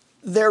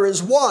 There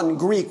is one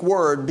Greek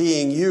word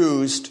being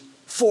used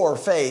for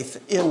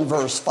faith in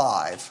verse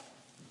 5.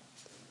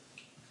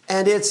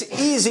 And it's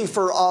easy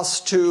for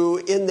us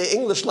to, in the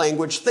English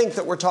language, think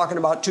that we're talking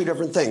about two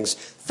different things,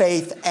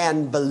 faith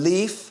and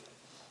belief.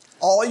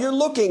 All you're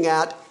looking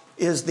at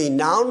is the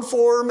noun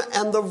form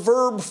and the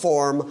verb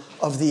form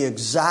of the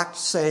exact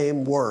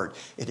same word.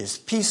 It is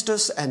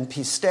pistis and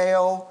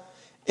pisteo.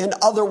 In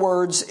other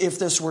words, if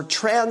this were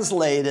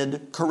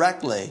translated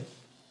correctly,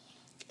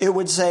 it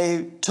would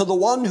say, to the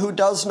one who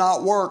does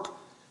not work,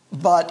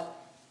 but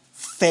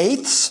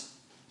faiths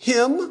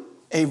him,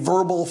 a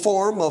verbal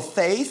form of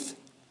faith.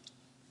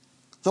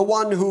 The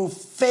one who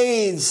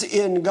faiths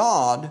in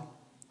God,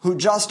 who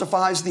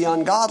justifies the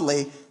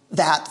ungodly,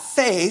 that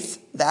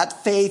faith,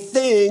 that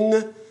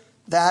faithing,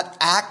 that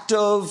act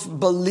of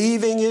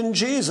believing in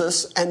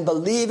Jesus and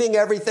believing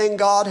everything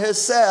God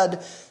has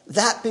said,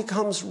 that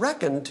becomes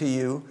reckoned to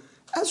you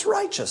as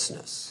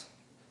righteousness.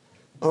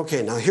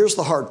 Okay, now here's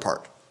the hard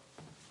part.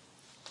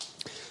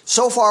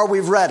 So far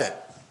we've read it.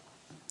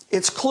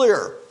 It's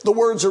clear. The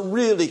words are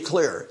really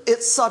clear.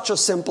 It's such a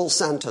simple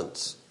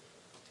sentence.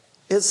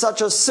 It's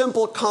such a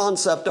simple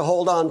concept to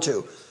hold on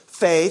to.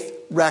 Faith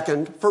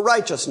reckoned for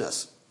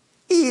righteousness.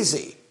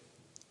 Easy.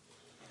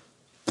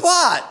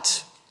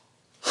 But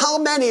how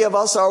many of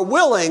us are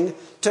willing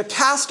to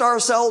cast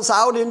ourselves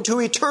out into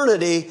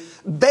eternity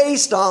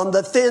based on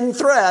the thin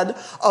thread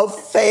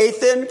of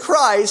faith in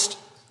Christ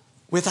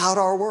without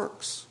our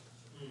works?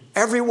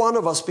 Every one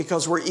of us,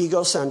 because we're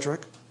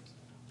egocentric.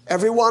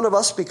 Every one of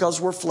us,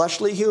 because we're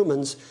fleshly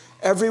humans.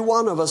 Every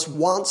one of us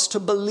wants to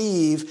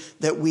believe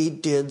that we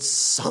did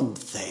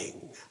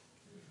something.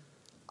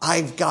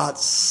 I've got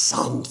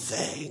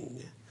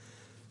something.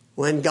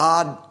 When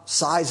God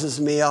sizes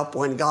me up,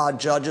 when God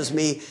judges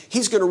me,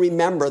 he's going to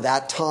remember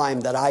that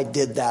time that I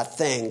did that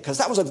thing, because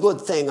that was a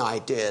good thing I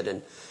did.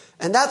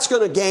 And that's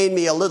going to gain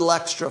me a little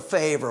extra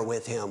favor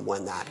with him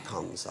when that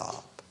comes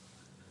up.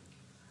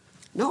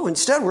 No,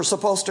 instead we're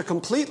supposed to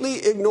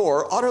completely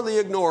ignore, utterly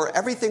ignore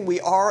everything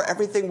we are,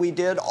 everything we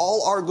did,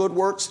 all our good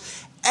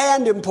works,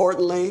 and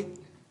importantly,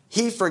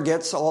 he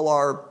forgets all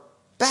our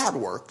bad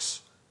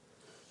works.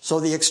 So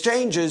the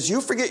exchange is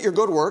you forget your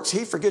good works,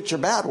 he forgets your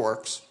bad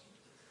works.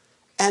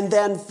 And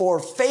then for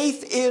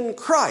faith in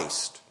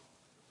Christ,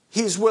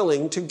 he's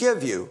willing to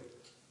give you,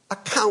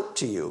 account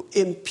to you,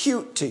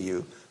 impute to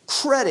you,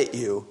 credit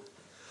you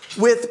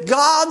with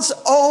God's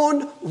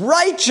own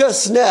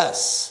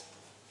righteousness.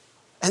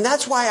 And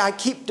that's why I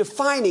keep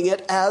defining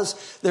it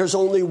as there's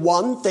only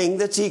one thing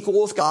that's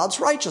equal with God's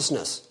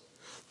righteousness.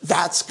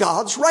 That's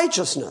God's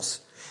righteousness.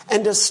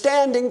 And to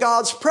stand in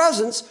God's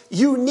presence,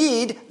 you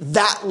need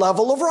that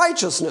level of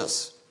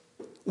righteousness.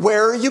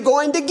 Where are you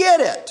going to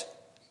get it?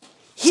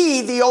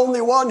 He, the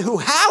only one who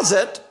has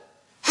it,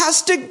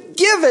 has to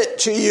give it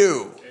to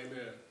you.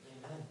 Amen.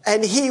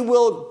 And he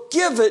will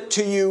give it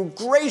to you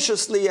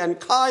graciously and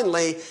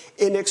kindly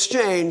in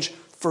exchange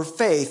for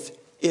faith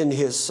in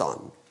his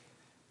Son.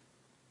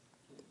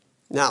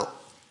 Now,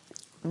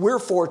 we're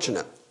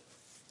fortunate.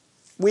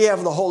 We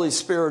have the Holy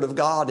Spirit of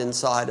God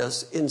inside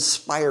us,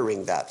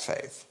 inspiring that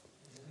faith.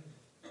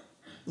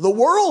 The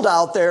world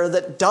out there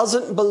that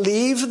doesn't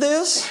believe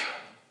this,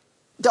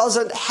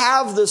 doesn't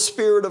have the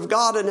Spirit of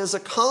God, and as a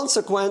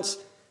consequence,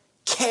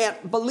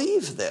 can't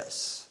believe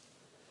this.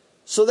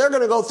 So they're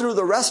going to go through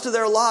the rest of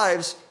their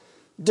lives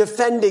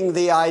defending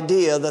the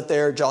idea that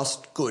they're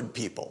just good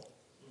people.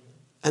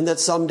 And that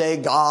someday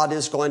God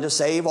is going to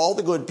save all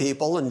the good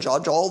people and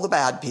judge all the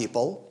bad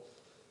people.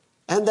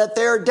 And that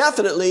they're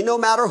definitely, no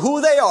matter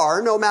who they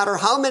are, no matter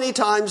how many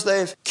times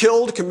they've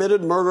killed,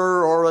 committed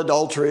murder or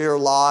adultery or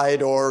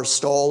lied or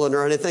stolen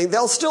or anything,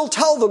 they'll still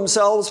tell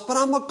themselves, but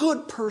I'm a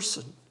good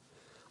person.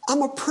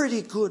 I'm a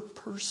pretty good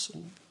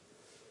person.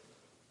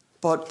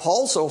 But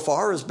Paul so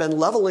far has been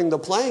leveling the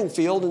playing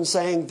field and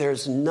saying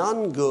there's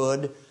none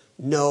good,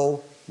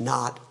 no,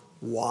 not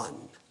one.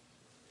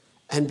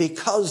 And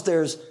because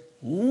there's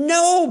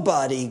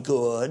nobody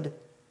good,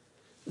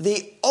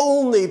 the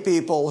only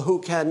people who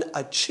can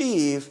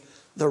achieve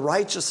the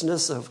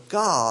righteousness of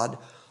God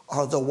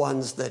are the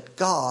ones that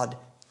God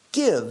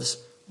gives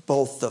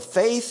both the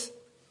faith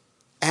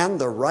and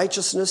the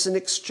righteousness in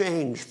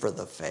exchange for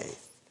the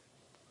faith.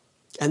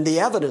 And the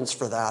evidence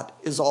for that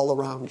is all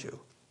around you.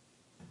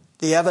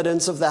 The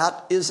evidence of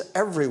that is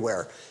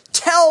everywhere.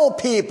 Tell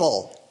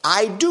people,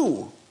 I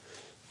do.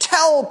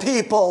 Tell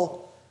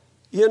people,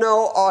 you're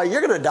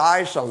going to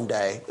die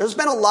someday. There's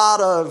been a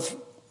lot of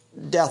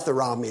death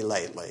around me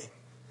lately.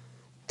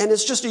 And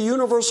it's just a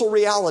universal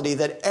reality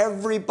that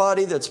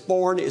everybody that's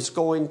born is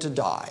going to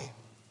die.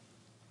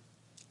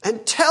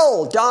 And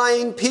tell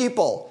dying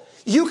people,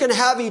 you can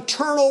have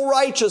eternal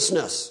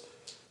righteousness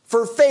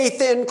for faith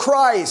in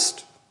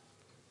Christ.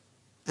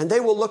 And they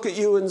will look at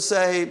you and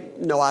say,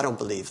 no, I don't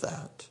believe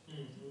that.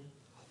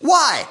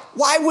 Why?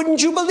 Why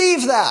wouldn't you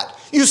believe that?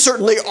 You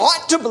certainly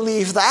ought to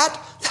believe that.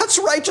 That's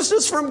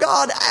righteousness from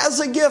God as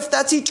a gift.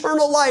 That's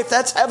eternal life.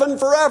 That's heaven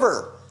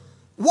forever.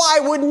 Why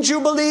wouldn't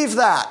you believe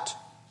that?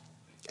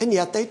 And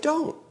yet they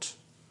don't.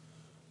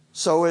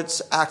 So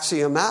it's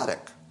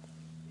axiomatic.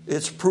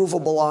 It's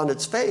provable on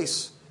its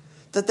face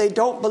that they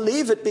don't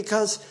believe it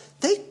because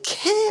they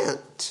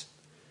can't.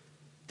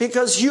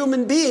 Because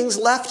human beings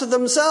left to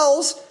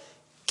themselves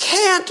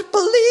can't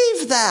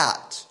believe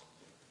that.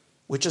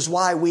 Which is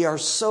why we are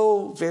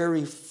so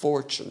very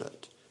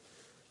fortunate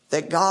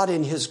that God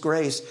in his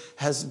grace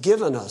has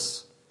given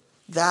us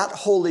that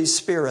Holy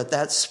Spirit,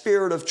 that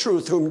Spirit of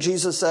truth, whom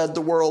Jesus said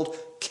the world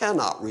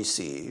cannot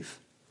receive.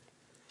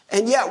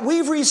 And yet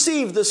we've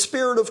received the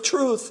Spirit of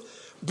truth,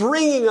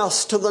 bringing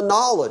us to the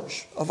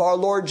knowledge of our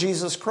Lord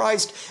Jesus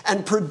Christ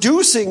and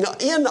producing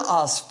in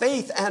us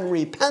faith and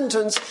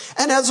repentance.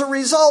 And as a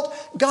result,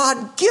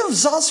 God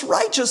gives us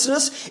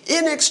righteousness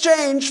in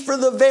exchange for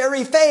the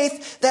very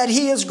faith that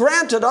he has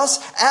granted us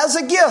as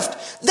a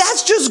gift.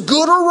 That's just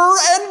gooderer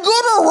and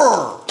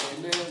gooderer.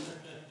 Amen.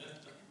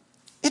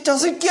 It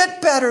doesn't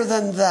get better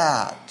than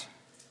that.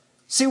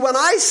 See, when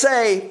I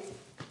say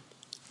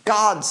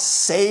God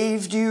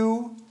saved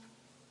you,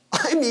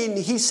 I mean,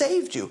 he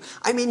saved you.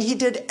 I mean, he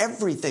did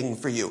everything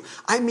for you.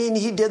 I mean,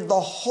 he did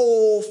the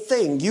whole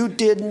thing. You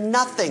did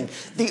nothing.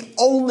 The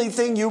only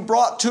thing you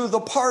brought to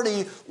the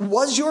party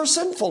was your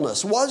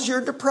sinfulness, was your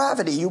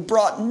depravity. You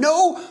brought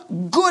no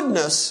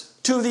goodness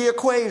to the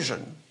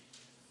equation.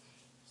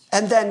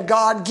 And then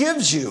God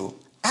gives you,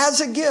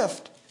 as a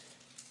gift,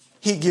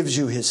 he gives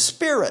you his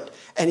Spirit,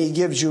 and he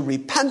gives you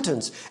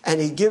repentance,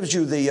 and he gives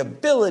you the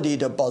ability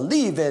to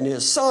believe in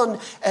his Son,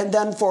 and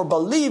then for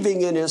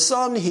believing in his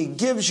Son, he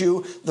gives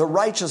you the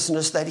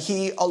righteousness that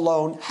he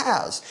alone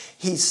has.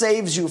 He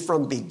saves you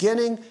from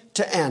beginning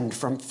to end,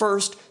 from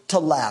first to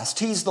last.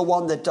 He's the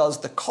one that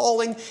does the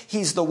calling,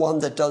 he's the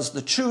one that does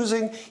the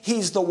choosing,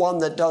 he's the one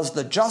that does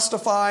the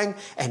justifying,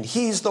 and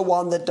he's the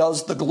one that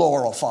does the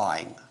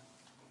glorifying.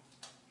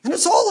 And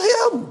it's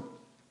all him.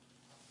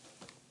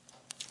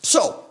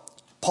 So,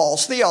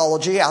 Paul's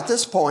theology at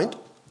this point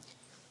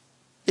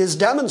is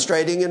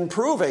demonstrating and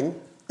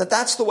proving that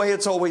that's the way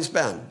it's always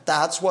been.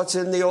 That's what's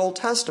in the Old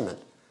Testament.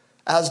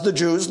 As the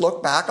Jews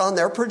look back on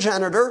their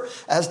progenitor,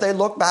 as they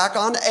look back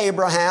on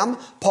Abraham,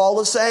 Paul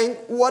is saying,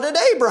 what did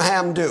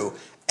Abraham do?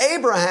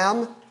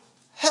 Abraham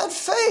had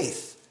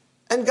faith,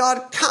 and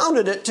God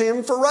counted it to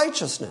him for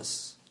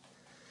righteousness.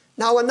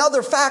 Now,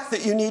 another fact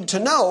that you need to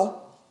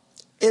know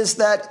is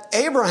that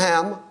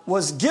Abraham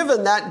was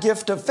given that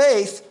gift of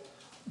faith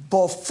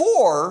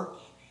before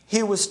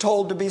he was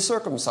told to be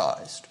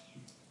circumcised.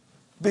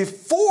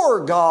 Before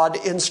God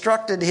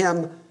instructed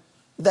him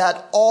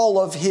that all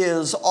of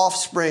his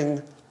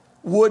offspring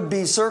would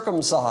be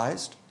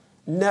circumcised,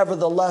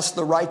 nevertheless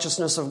the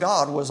righteousness of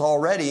God was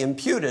already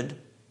imputed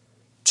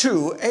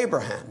to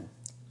Abraham.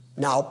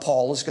 Now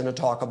Paul is going to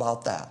talk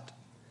about that.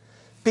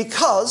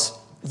 Because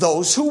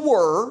those who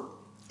were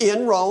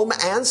in Rome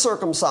and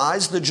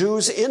circumcised, the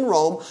Jews in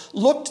Rome,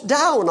 looked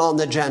down on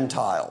the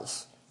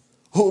Gentiles,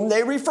 whom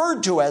they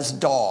referred to as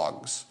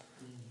dogs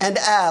and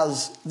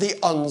as the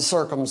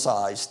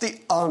uncircumcised,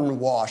 the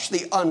unwashed,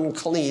 the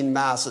unclean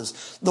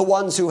masses, the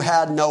ones who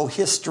had no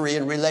history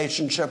and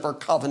relationship or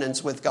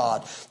covenants with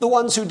God, the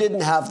ones who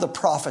didn't have the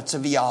prophets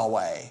of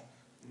Yahweh.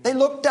 They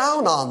looked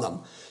down on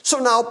them. So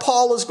now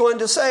Paul is going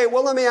to say,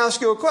 well, let me ask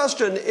you a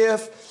question.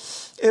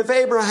 If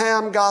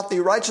Abraham got the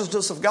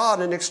righteousness of God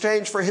in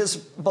exchange for his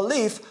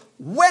belief,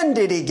 when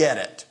did he get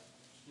it?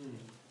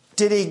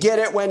 Did he get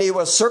it when he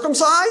was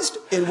circumcised?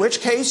 In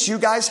which case, you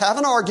guys have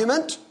an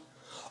argument.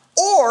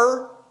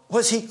 Or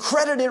was he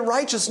credited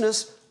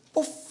righteousness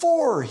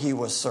before he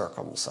was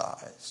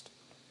circumcised?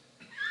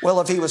 Well,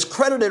 if he was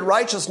credited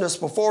righteousness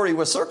before he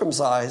was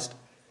circumcised,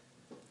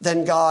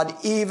 then God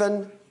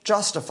even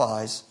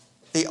justifies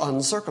the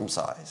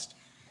uncircumcised.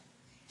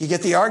 You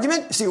get the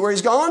argument? See where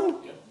he's going?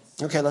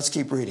 Okay, let's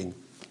keep reading.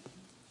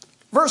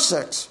 Verse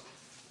 6.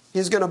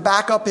 He's going to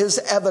back up his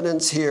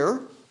evidence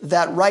here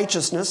that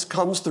righteousness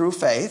comes through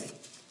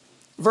faith.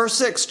 Verse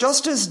 6,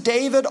 just as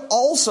David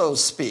also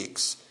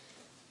speaks.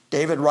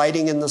 David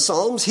writing in the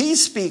Psalms, he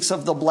speaks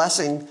of the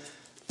blessing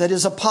that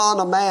is upon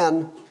a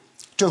man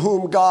to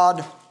whom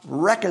God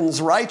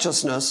reckons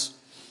righteousness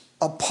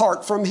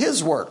apart from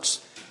his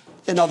works.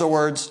 In other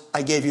words,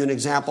 I gave you an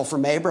example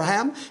from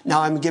Abraham.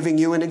 Now I'm giving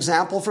you an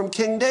example from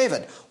King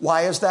David.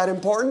 Why is that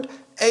important?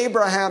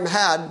 Abraham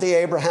had the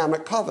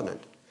Abrahamic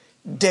covenant.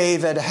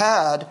 David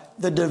had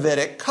the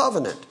Davidic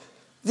covenant.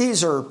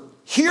 These are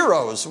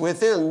heroes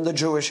within the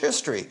Jewish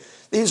history.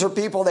 These are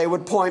people they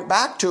would point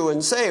back to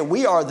and say,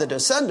 we are the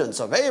descendants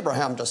of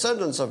Abraham,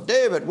 descendants of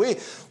David.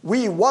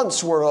 We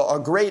once were a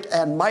great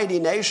and mighty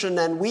nation,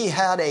 and we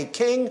had a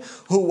king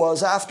who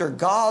was after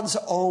God's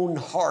own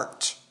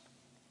heart.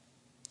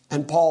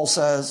 And Paul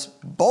says,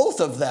 both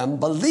of them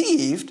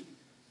believed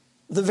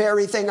the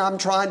very thing I'm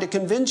trying to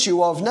convince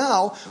you of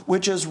now,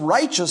 which is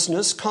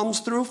righteousness comes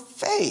through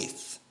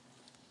faith.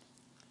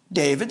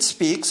 David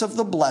speaks of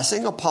the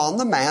blessing upon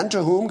the man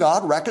to whom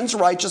God reckons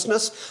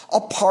righteousness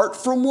apart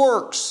from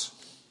works.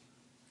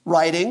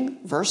 Writing,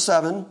 verse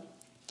 7,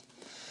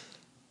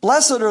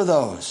 blessed are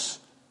those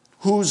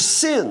whose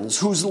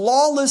sins, whose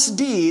lawless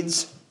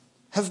deeds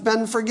have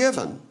been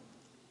forgiven,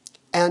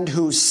 and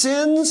whose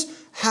sins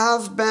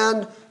have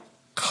been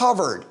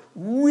covered.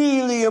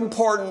 Really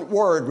important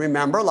word.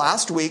 Remember,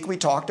 last week we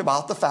talked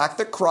about the fact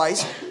that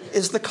Christ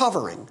is the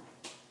covering.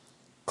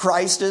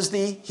 Christ is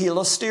the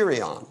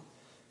hilasterion.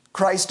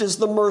 Christ is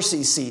the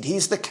mercy seat.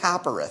 He's the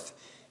kapareth.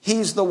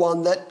 He's the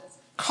one that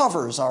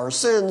covers our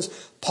sins.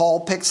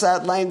 Paul picks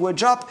that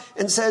language up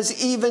and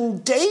says,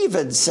 even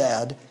David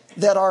said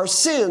that our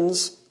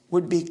sins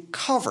would be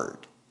covered.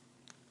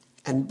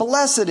 And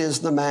blessed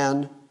is the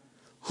man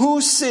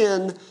whose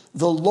sin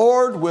the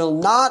Lord will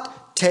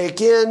not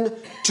take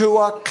into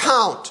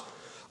account.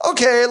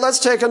 Okay, let's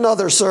take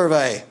another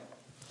survey.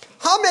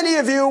 How many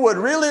of you would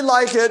really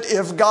like it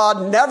if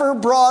God never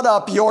brought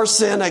up your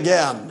sin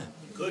again?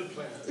 Good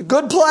plan.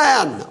 Good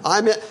plan.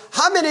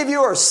 How many of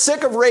you are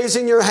sick of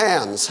raising your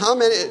hands? How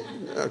many?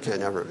 Okay,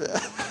 never.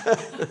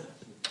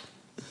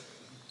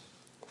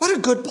 What a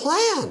good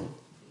plan.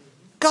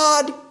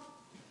 God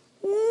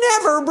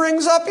never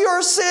brings up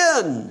your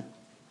sin.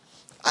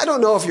 I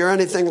don't know if you're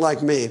anything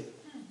like me,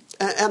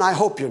 and I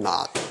hope you're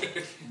not.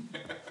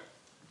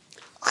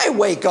 I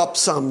wake up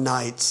some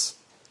nights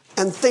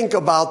and think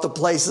about the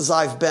places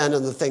I've been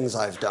and the things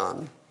I've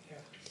done.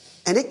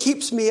 And it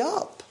keeps me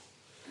up.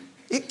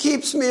 It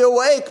keeps me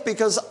awake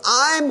because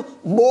I'm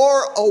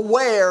more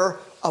aware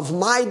of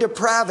my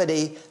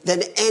depravity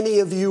than any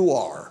of you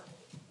are.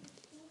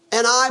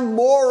 And I'm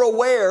more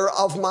aware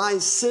of my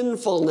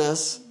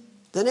sinfulness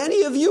than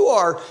any of you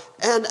are.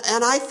 And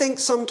I think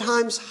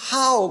sometimes,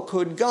 how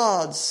could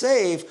God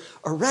save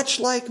a wretch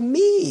like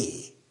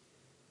me?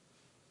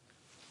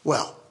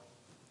 Well,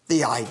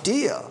 the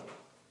idea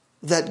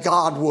that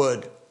God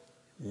would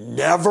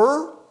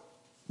never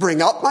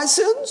bring up my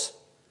sins,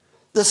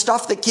 the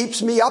stuff that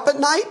keeps me up at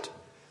night,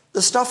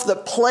 the stuff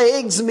that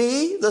plagues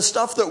me, the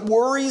stuff that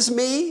worries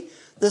me,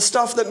 the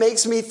stuff that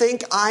makes me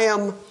think I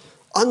am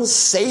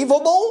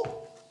unsavable.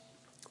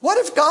 What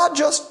if God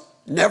just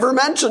never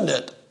mentioned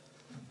it?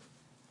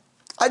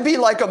 I'd be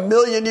like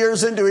 1,000,000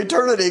 years into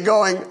eternity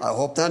going, I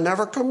hope that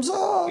never comes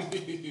up.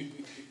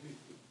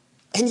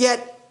 And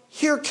yet,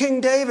 here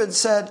King David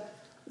said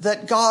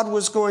that God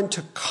was going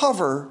to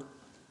cover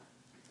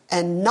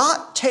and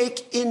not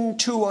take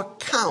into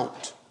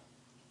account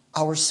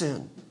our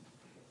sin.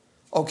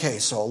 Okay,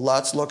 so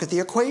let's look at the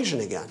equation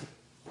again.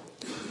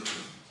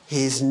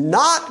 He's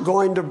not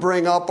going to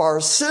bring up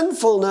our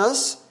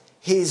sinfulness.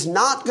 He's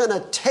not going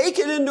to take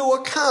it into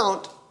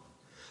account.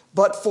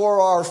 But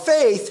for our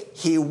faith,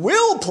 he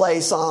will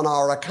place on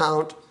our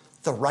account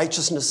the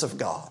righteousness of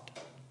God.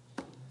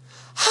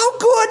 How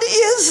good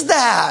is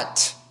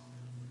that?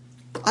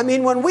 I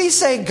mean, when we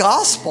say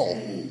gospel,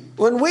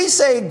 when we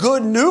say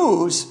good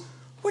news,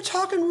 we're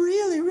talking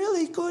really,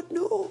 really good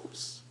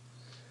news.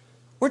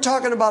 We're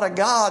talking about a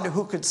God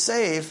who could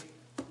save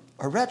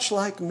a wretch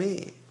like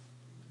me.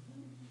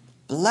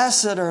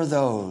 Blessed are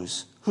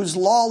those whose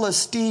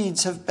lawless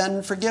deeds have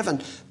been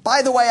forgiven.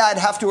 By the way, I'd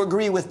have to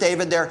agree with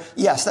David there.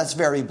 Yes, that's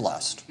very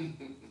blessed.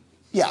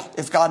 Yeah,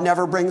 if God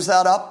never brings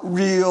that up,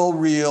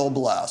 real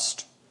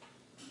blessed.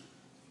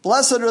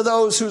 Blessed are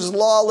those whose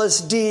lawless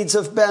deeds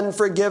have been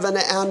forgiven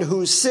and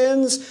whose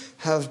sins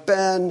have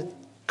been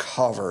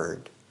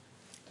covered.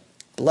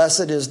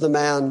 Blessed is the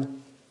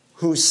man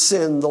whose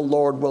sin the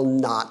Lord will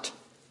not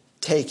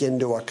take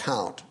into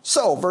account.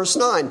 So, verse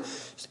 9,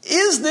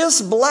 is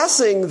this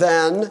blessing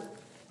then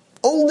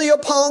only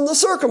upon the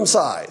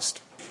circumcised?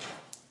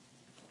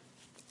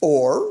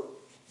 Or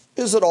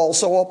is it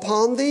also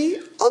upon the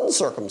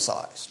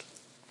uncircumcised?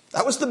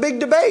 That was the big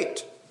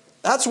debate.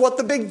 That's what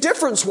the big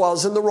difference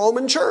was in the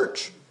Roman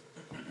church.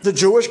 The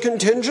Jewish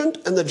contingent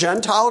and the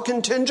Gentile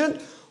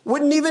contingent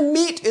wouldn't even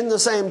meet in the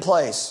same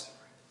place.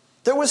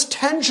 There was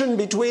tension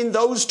between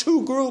those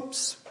two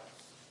groups.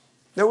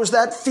 There was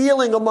that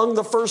feeling among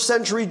the first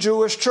century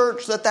Jewish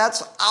church that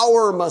that's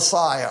our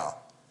Messiah.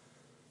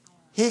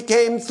 He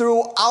came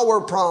through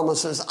our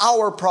promises,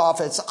 our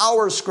prophets,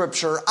 our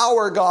scripture,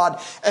 our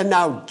God. And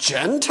now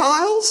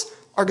Gentiles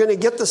are going to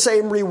get the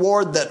same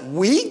reward that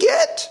we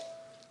get?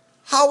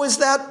 How is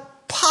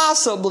that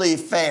possibly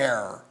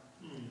fair?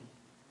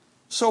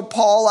 So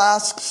Paul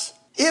asks,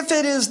 if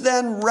it is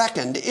then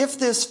reckoned, if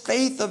this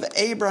faith of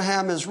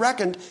Abraham is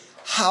reckoned,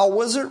 how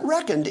was it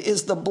reckoned?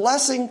 Is the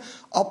blessing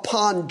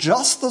upon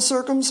just the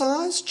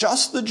circumcised,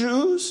 just the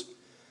Jews?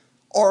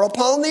 Or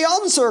upon the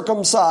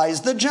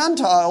uncircumcised, the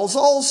Gentiles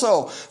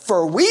also?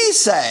 For we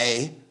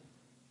say,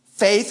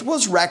 faith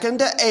was reckoned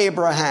to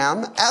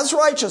Abraham as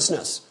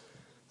righteousness.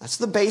 That's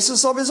the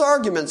basis of his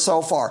argument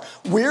so far.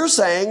 We're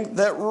saying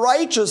that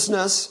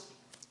righteousness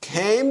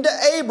came to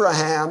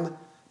Abraham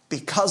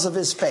because of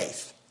his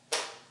faith.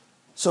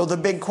 So the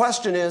big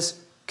question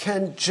is,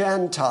 can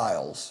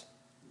Gentiles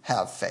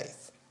have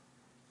faith?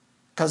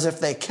 Because if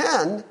they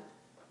can,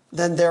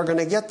 then they're going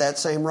to get that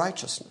same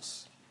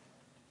righteousness.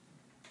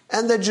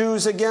 And the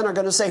Jews, again, are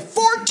going to say,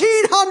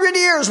 1,400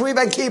 years we've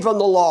been keeping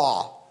the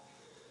law.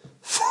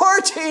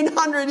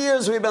 1,400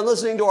 years we've been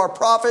listening to our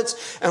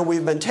prophets, and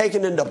we've been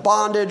taken into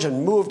bondage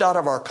and moved out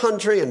of our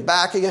country and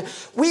back again.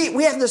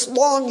 We have this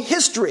long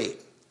history,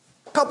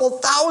 a couple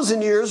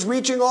thousand years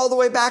reaching all the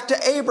way back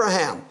to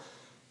Abraham.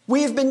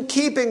 We've been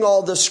keeping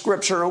all the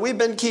scripture, and we've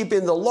been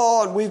keeping the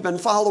law, and we've been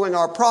following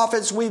our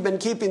prophets. We've been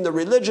keeping the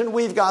religion.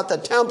 We've got the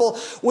temple.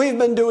 We've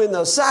been doing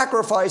the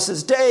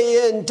sacrifices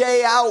day in,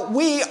 day out.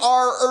 We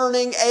are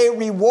earning a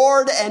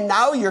reward, and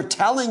now you're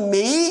telling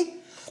me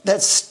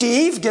that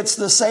Steve gets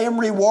the same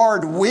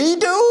reward we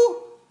do?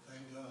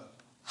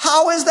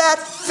 How is that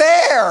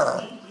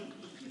fair?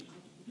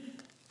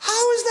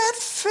 How is that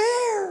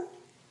fair?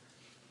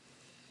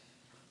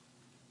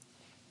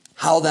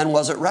 How then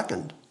was it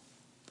reckoned?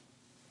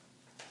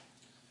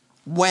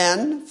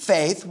 When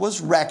faith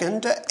was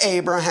reckoned to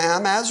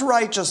Abraham as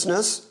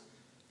righteousness,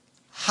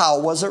 how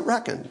was it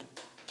reckoned?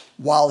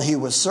 While he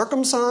was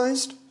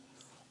circumcised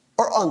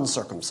or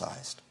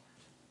uncircumcised?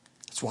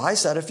 That's why I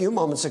said a few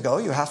moments ago,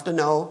 you have to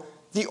know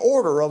the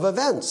order of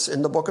events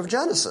in the book of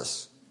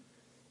Genesis.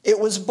 It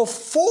was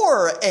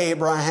before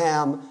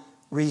Abraham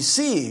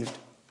received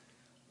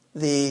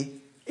the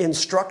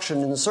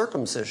instruction in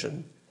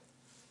circumcision.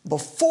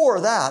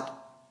 Before that,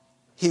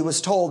 he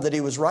was told that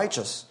he was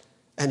righteous,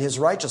 and his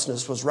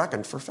righteousness was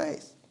reckoned for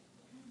faith.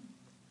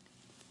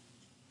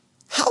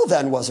 How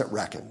then was it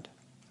reckoned?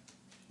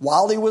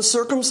 While he was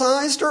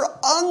circumcised or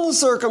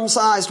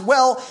uncircumcised?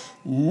 Well,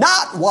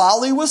 not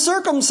while he was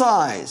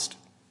circumcised,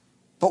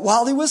 but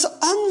while he was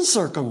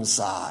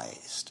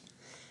uncircumcised.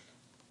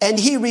 And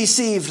he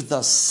received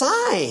the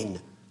sign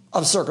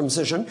of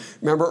circumcision.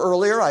 Remember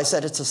earlier I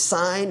said it's a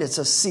sign, it's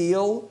a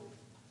seal.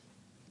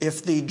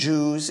 If the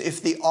Jews,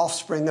 if the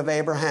offspring of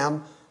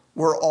Abraham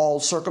were all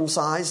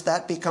circumcised,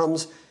 that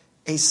becomes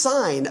a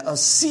sign, a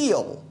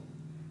seal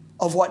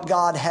of what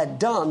God had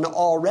done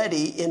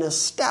already in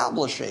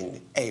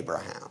establishing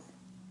Abraham.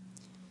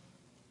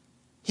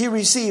 He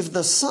received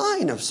the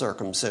sign of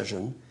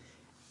circumcision,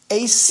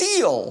 a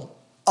seal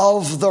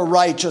of the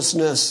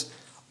righteousness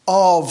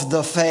of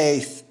the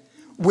faith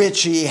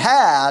which he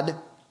had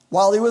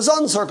while he was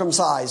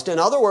uncircumcised. In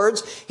other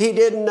words, he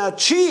didn't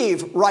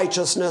achieve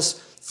righteousness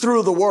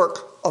through the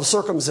work of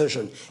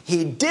circumcision.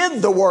 He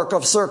did the work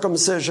of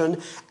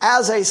circumcision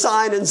as a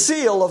sign and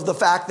seal of the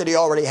fact that he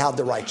already had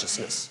the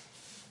righteousness.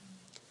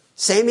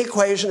 Same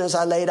equation as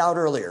I laid out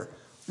earlier.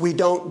 We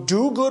don't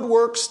do good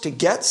works to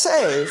get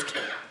saved.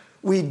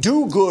 We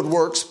do good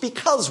works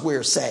because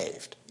we're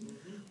saved.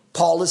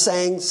 Paul is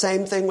saying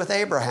same thing with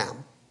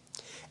Abraham.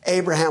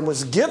 Abraham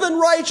was given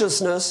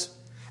righteousness,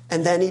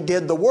 and then he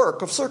did the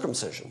work of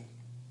circumcision.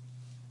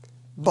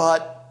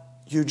 But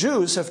you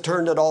Jews have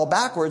turned it all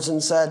backwards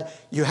and said,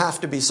 you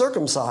have to be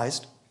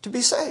circumcised to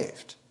be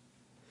saved.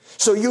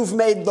 So you've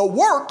made the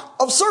work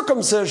of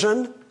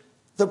circumcision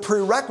the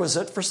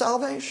prerequisite for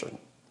salvation.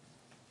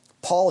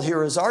 Paul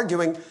here is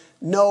arguing,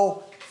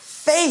 no,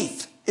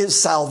 faith is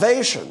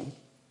salvation.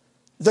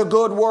 The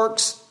good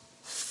works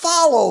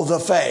follow the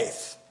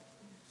faith.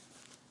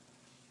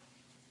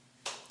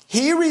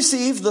 he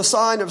received the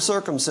sign of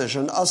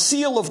circumcision, a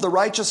seal of the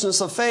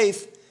righteousness of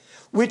faith,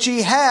 which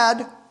he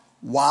had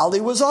while he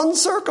was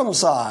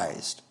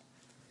uncircumcised,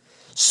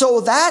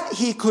 so that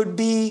he could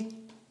be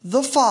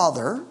the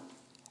father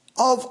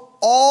of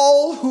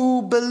all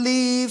who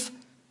believe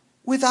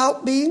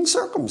without being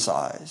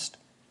circumcised,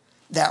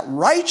 that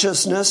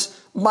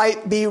righteousness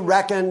might be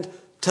reckoned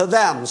to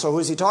them. So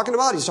who's he talking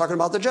about? He's talking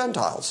about the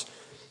Gentiles,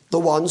 the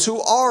ones who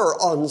are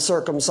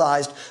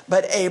uncircumcised.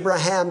 But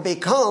Abraham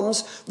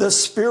becomes the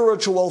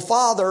spiritual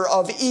father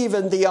of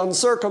even the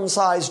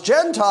uncircumcised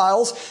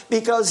Gentiles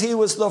because he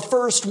was the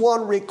first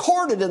one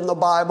recorded in the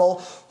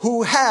Bible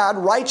who had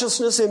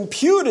righteousness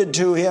imputed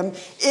to him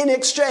in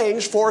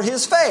exchange for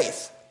his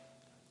faith.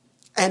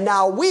 And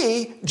now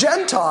we,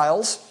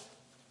 Gentiles,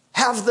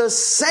 have the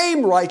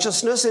same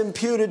righteousness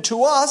imputed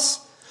to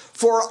us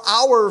for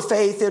our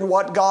faith in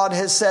what God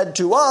has said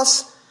to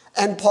us.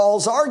 And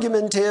Paul's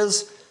argument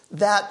is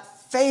that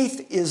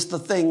faith is the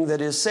thing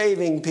that is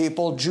saving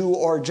people, Jew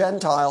or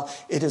Gentile.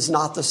 It is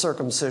not the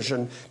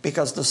circumcision,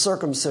 because the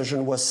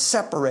circumcision was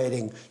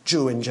separating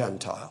Jew and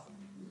Gentile.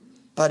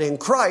 But in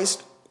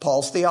Christ,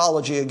 Paul's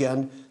theology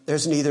again,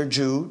 there's neither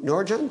Jew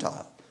nor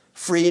Gentile,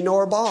 free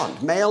nor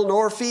bond, male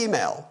nor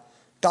female.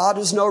 God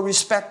is no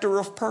respecter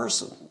of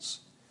persons.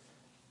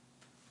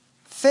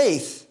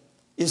 Faith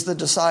is the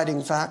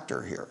deciding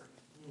factor here.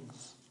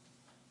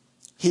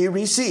 He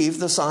received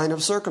the sign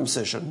of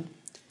circumcision,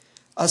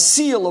 a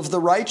seal of the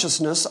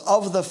righteousness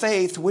of the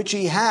faith which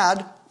he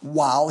had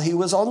while he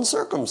was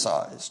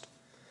uncircumcised,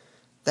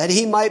 that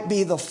he might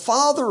be the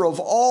father of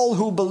all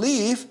who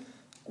believe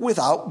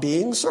without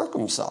being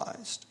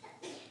circumcised,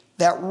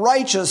 that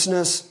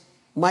righteousness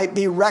might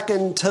be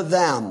reckoned to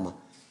them.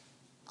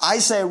 I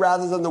say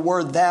rather than the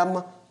word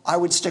them, I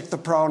would stick the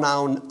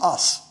pronoun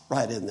us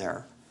right in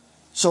there,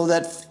 so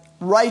that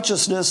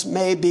righteousness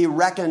may be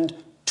reckoned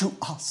to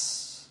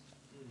us,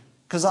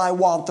 because I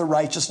want the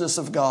righteousness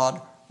of God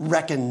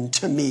reckoned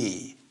to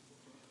me.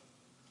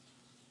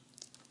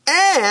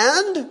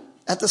 And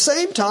at the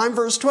same time,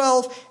 verse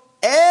 12,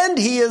 and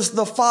he is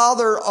the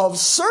father of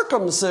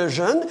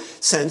circumcision,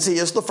 since he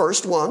is the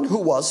first one who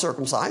was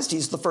circumcised.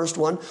 He's the first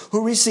one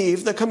who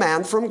received the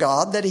command from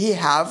God that he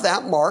have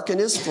that mark in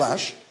his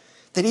flesh,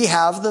 that he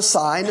have the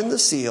sign and the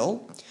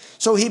seal.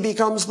 So he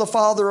becomes the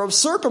father of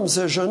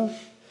circumcision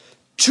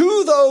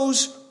to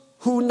those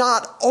who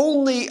not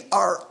only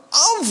are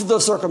of the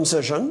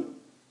circumcision.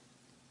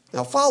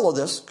 Now follow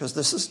this, because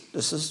this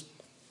is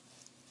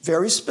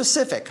very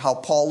specific how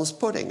Paul is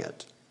putting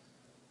it.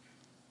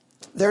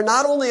 They're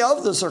not only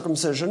of the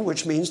circumcision,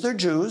 which means they're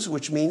Jews,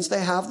 which means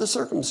they have the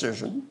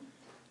circumcision,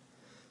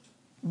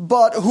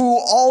 but who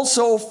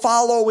also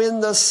follow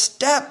in the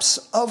steps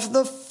of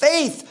the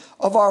faith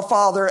of our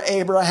father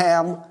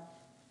Abraham,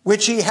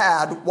 which he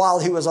had while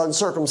he was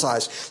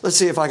uncircumcised. Let's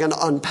see if I can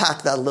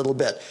unpack that a little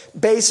bit.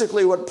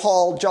 Basically, what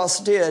Paul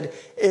just did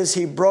is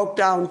he broke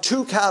down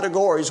two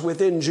categories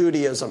within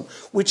Judaism,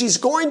 which he's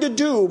going to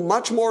do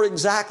much more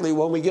exactly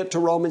when we get to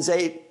Romans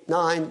 8,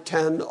 9,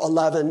 10,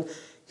 11.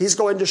 He's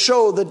going to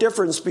show the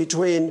difference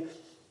between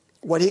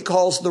what he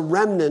calls the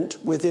remnant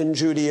within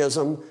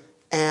Judaism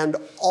and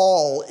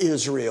all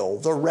Israel,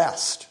 the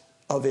rest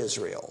of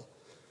Israel.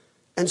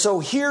 And so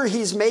here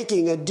he's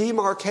making a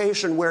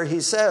demarcation where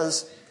he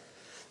says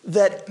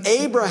that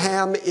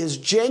Abraham is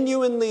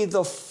genuinely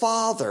the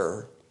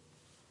father,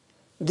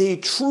 the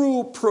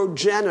true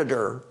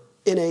progenitor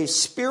in a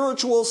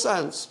spiritual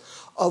sense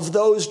of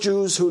those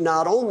Jews who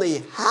not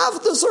only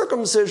have the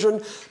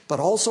circumcision, but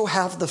also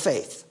have the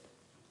faith.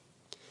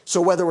 So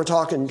whether we're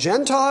talking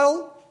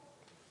Gentile,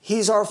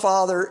 he's our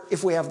father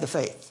if we have the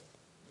faith.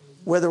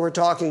 Whether we're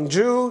talking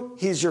Jew,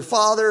 he's your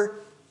father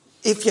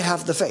if you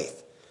have the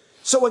faith.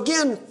 So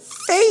again,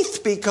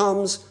 faith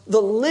becomes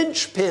the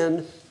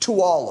linchpin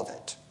to all of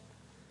it.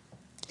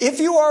 If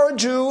you are a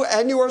Jew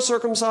and you are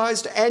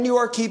circumcised and you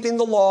are keeping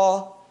the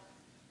law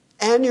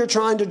and you're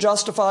trying to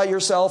justify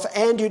yourself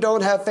and you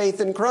don't have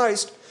faith in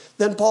Christ,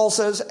 then Paul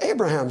says,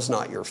 Abraham's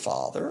not your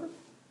father.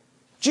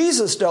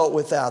 Jesus dealt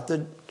with that.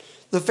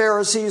 The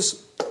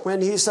Pharisees,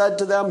 when he said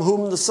to them,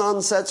 whom the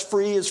Son sets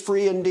free is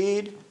free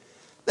indeed,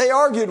 they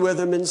argued with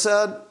him and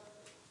said,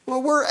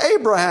 well, we're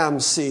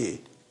Abraham's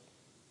seed.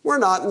 We're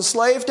not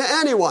enslaved to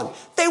anyone.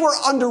 They were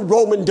under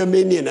Roman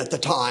dominion at the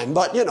time,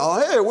 but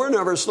hey, we're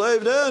never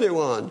slave to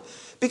anyone.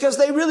 Because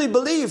they really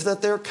believed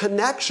that their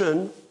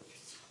connection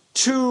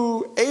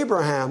to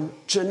Abraham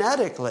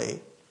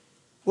genetically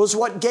was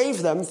what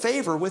gave them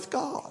favor with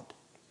God.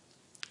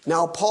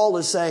 Now Paul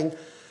is saying,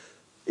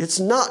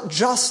 it's not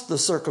just the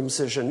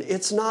circumcision.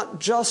 It's not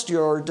just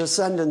your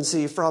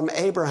descendancy from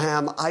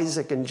Abraham,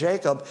 Isaac, and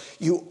Jacob.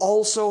 You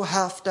also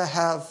have to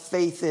have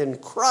faith in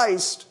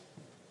Christ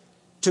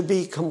to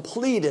be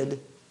completed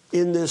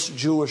in this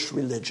Jewish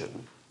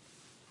religion.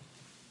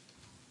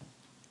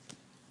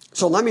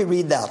 So let me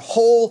read that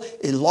whole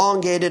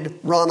elongated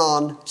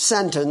run-on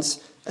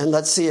sentence, and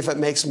let's see if it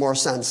makes more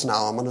sense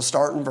now. I'm going to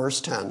start in verse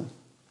 10.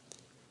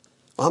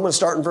 I'm going to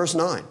start in verse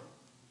 9.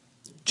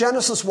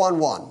 Genesis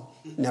 1:1.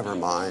 Never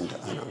mind.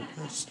 I don't know.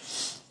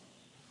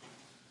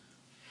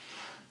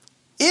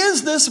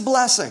 is this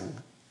blessing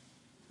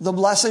the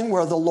blessing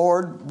where the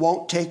Lord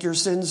won't take your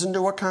sins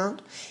into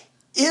account?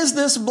 Is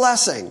this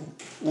blessing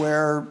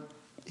where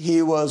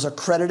he was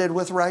accredited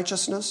with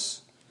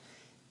righteousness?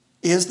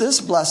 Is this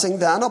blessing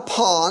then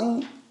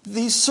upon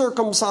the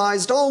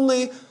circumcised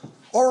only,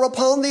 or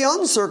upon the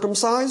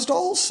uncircumcised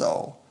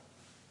also?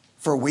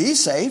 For we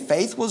say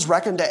faith was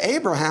reckoned to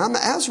Abraham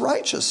as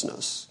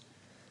righteousness.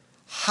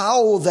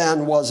 How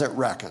then was it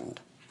reckoned?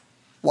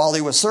 While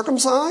he was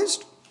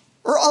circumcised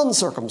or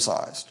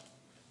uncircumcised?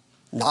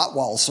 Not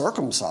while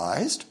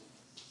circumcised,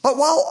 but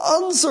while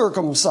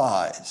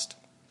uncircumcised.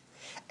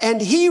 And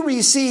he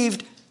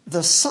received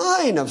the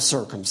sign of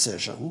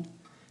circumcision,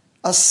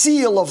 a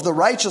seal of the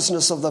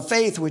righteousness of the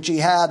faith which he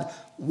had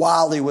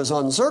while he was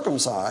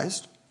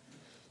uncircumcised,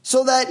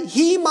 so that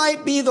he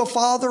might be the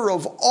father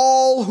of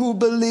all who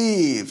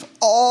believe,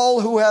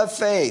 all who have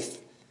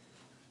faith,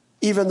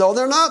 even though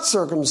they're not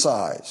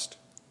circumcised,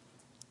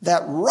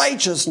 that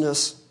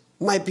righteousness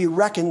might be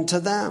reckoned to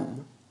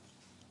them.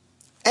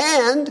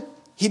 And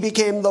he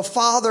became the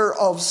father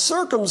of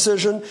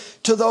circumcision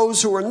to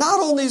those who are not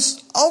only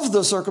of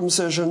the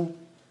circumcision,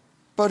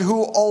 but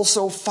who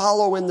also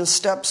follow in the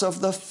steps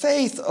of the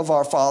faith of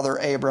our father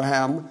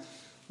Abraham,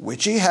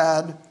 which he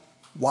had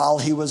while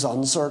he was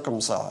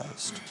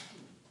uncircumcised.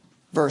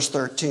 Verse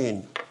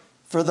 13,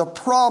 for the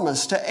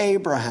promise to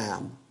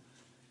Abraham,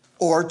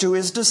 or to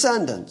his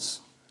descendants,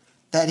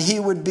 that he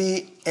would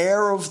be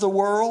heir of the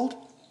world,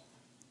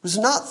 was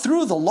not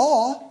through the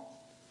law,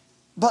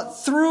 but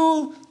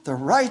through the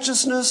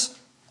righteousness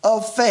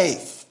of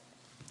faith.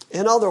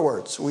 In other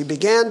words, we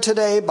began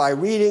today by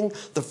reading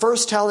the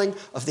first telling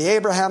of the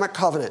Abrahamic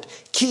covenant.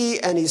 Key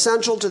and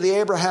essential to the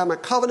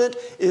Abrahamic covenant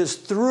is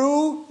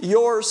through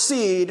your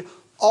seed,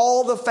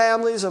 all the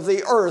families of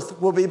the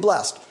earth will be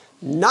blessed.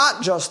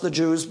 Not just the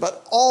Jews,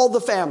 but all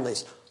the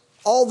families,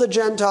 all the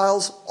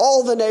Gentiles,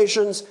 all the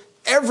nations.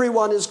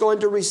 Everyone is going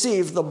to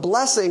receive the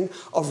blessing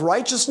of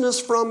righteousness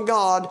from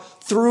God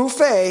through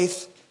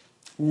faith,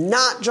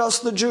 not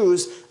just the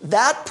Jews.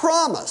 That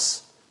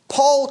promise,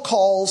 Paul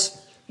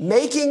calls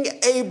making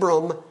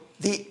Abram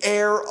the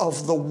heir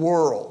of the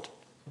world.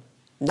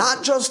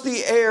 Not just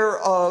the heir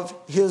of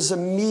his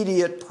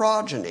immediate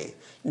progeny,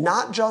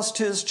 not just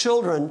his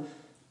children,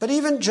 but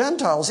even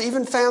Gentiles,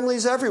 even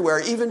families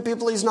everywhere, even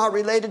people he's not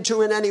related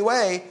to in any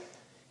way.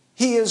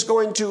 He is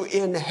going to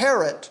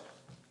inherit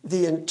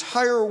the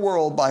entire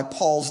world by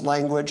Paul's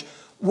language.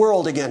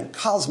 World again,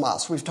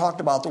 cosmos. We've talked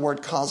about the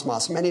word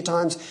cosmos many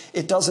times.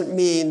 It doesn't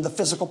mean the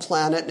physical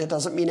planet, and it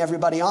doesn't mean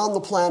everybody on the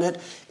planet.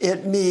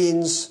 It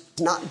means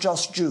not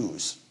just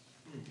Jews,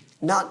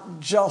 not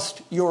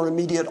just your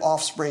immediate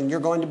offspring. You're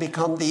going to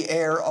become the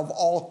heir of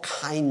all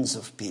kinds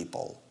of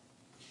people.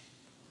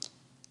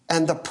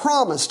 And the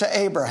promise to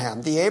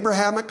Abraham, the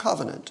Abrahamic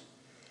covenant,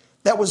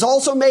 that was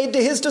also made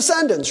to his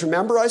descendants.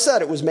 Remember I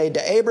said it was made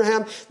to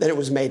Abraham, then it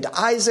was made to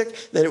Isaac,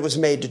 then it was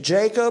made to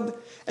Jacob,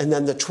 and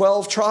then the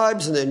 12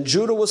 tribes, and then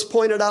Judah was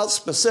pointed out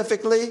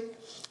specifically,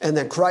 and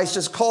then Christ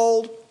is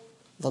called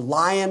the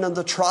Lion of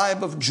the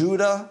tribe of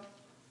Judah.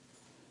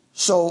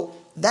 So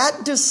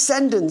that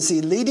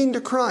descendancy leading to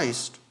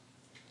Christ,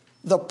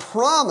 the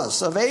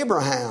promise of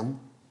Abraham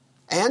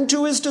and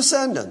to his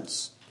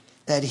descendants,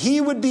 that he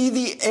would be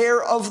the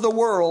heir of the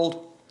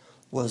world,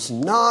 was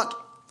not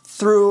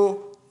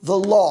through the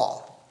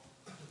law.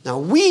 Now,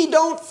 we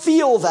don't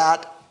feel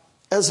that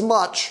as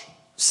much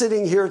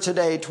sitting here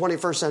today,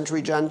 21st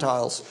century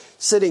Gentiles,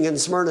 sitting in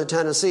Smyrna,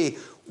 Tennessee.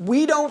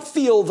 We don't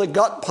feel the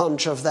gut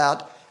punch of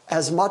that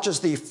as much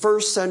as the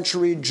first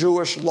century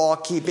Jewish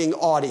law-keeping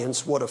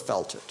audience would have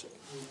felt it.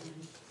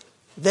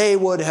 They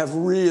would have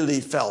really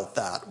felt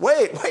that.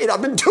 Wait,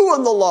 I've been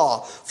doing the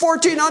law.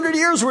 1,400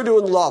 years we're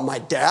doing the law. My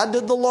dad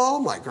did the law.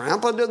 My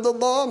grandpa did the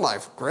law. My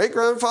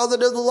great-grandfather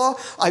did the law.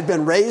 I've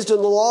been raised in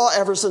the law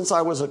ever since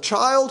I was a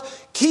child.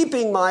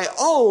 Keeping my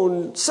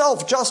own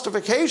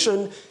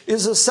self-justification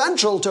is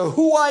essential to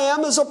who I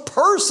am as a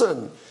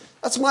person.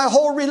 That's my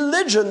whole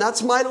religion.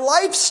 That's my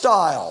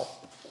lifestyle.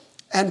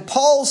 And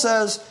Paul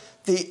says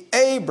the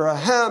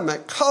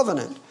Abrahamic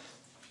covenant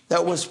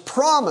that was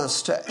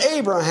promised to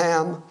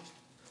Abraham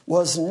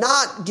was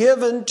not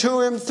given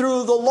to him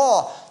through the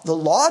law. The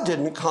law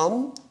didn't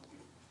come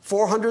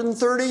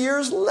 430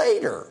 years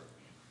later.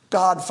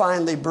 God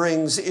finally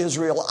brings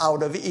Israel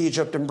out of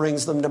Egypt and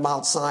brings them to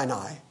Mount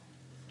Sinai.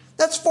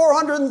 That's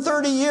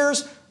 430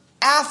 years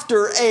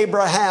after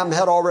Abraham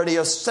had already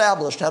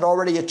established, had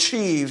already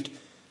achieved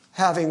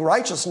having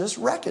righteousness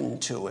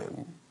reckoned to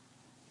him.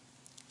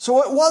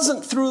 So it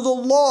wasn't through the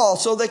law.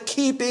 So the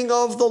keeping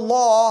of the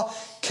law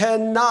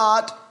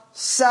cannot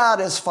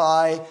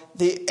satisfy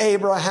the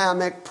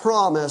Abrahamic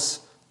promise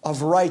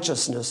of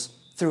righteousness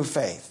through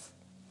faith.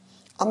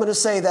 I'm going to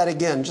say that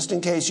again, just in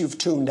case you've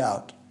tuned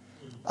out.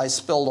 I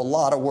spilled a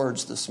lot of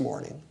words this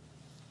morning.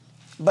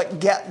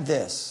 But get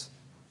this,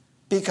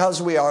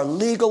 because we are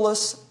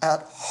legalists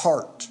at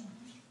heart.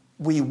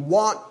 We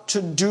want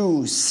to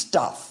do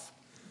stuff.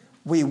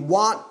 We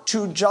want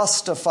to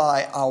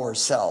justify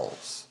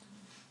ourselves.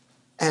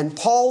 And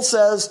Paul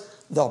says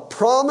the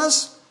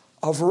promise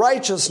of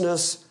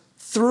righteousness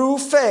through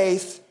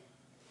faith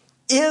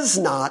is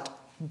not,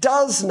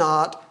 does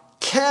not,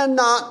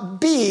 cannot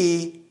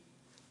be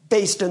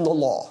based in the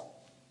law.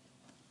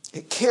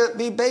 It can't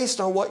be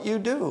based on what you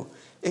do.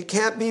 It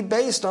can't be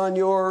based on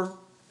your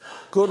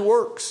good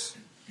works.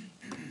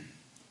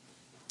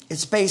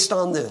 It's based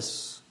on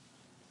this.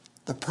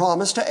 The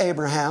promise to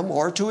Abraham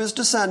or to his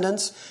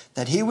descendants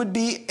that he would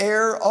be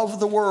heir of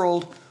the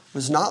world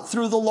was not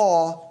through the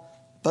law,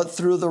 but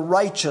through the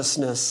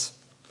righteousness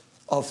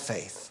of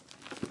faith.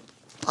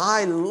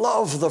 I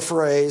love the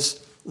phrase,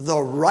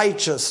 the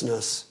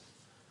righteousness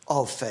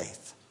of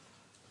faith.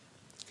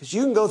 Because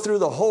you can go through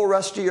the whole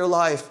rest of your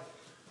life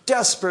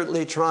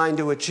desperately trying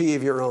to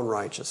achieve your own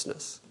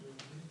righteousness.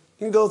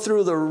 You can go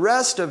through the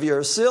rest of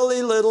your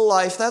silly little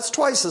life. That's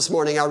twice this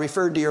morning I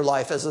referred to your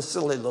life as a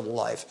silly little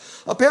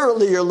life.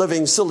 Apparently you're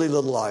living silly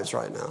little lives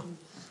right now.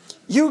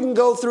 You can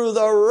go through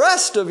the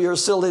rest of your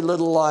silly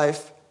little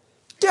life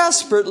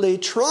desperately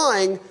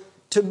trying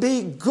to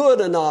be good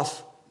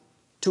enough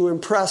to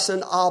impress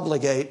and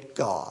obligate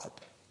God.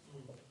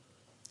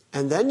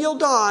 And then you'll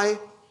die,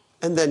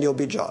 and then you'll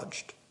be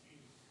judged.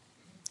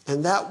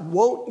 And that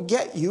won't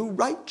get you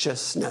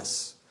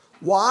righteousness.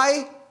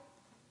 Why?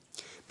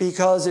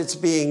 Because it's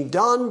being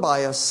done by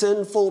a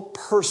sinful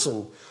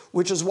person,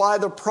 which is why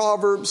the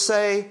Proverbs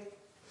say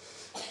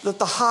that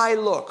the high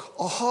look,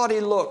 a haughty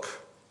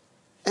look,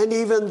 and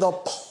even the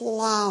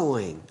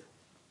plowing,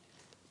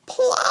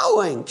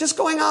 just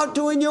going out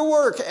doing your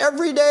work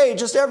every day,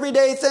 just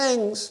everyday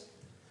things,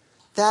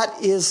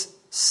 that is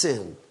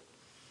sin.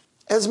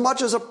 As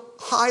much as a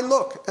high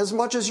look, as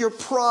much as your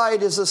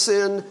pride is a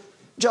sin,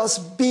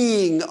 just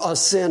being a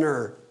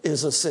sinner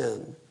is a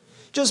sin.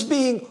 Just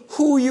being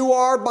who you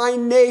are by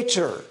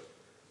nature.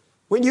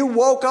 When you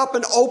woke up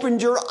and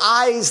opened your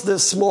eyes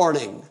this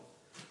morning,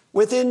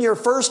 within your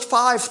first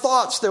 5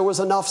 thoughts, there was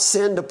enough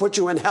sin to put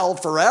you in hell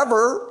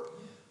forever.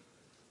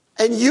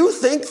 And you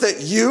think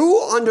that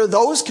you, under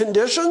those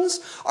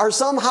conditions, are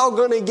somehow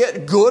going to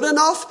get good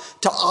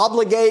enough to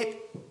obligate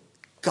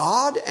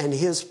God and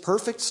his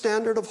perfect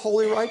standard of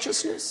holy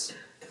righteousness?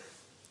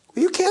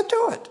 You can't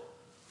do it.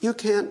 You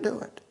can't do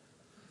it.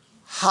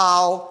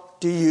 How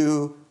do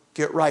you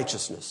get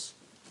righteousness?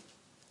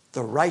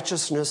 The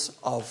righteousness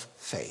of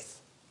faith.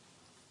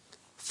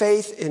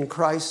 Faith in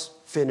Christ's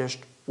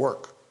finished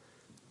work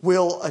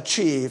will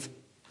achieve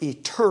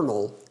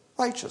eternal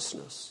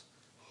righteousness.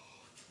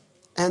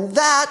 And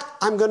that,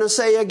 I'm going to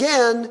say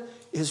again,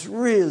 is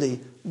really,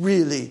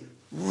 really,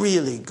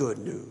 really good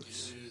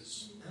news.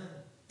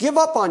 Give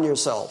up on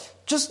yourself.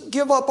 Just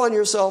give up on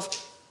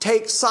yourself.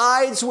 Take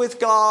sides with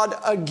God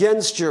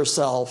against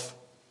yourself.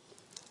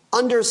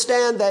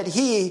 Understand that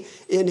he,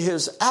 in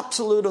his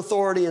absolute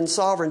authority and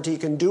sovereignty,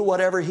 can do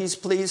whatever he's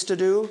pleased to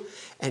do,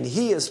 and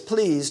he is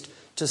pleased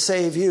to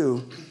save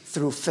you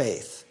through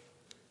faith.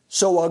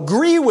 So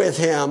agree with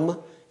him,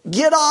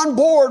 get on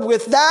board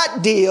with that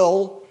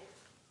deal,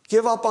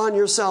 give up on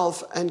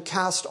yourself, and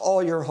cast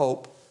all your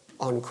hope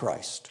on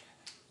Christ.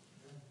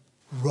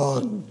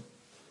 Run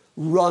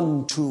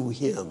to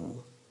him.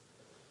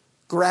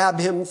 Grab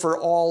him for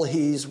all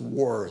he's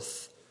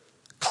worth.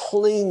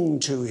 Cling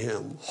to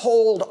him.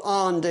 Hold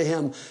on to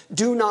him.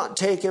 Do not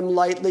take him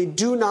lightly.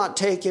 Do not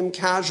take him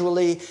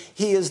casually.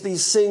 He is the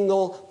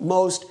single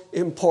most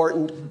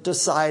important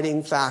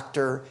deciding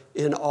factor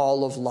in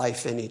all of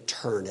life and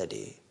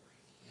eternity.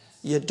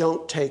 You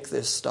don't take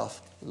this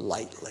stuff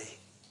lightly.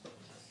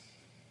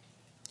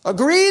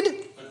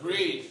 Agreed?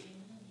 Agreed.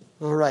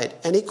 All right.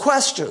 Any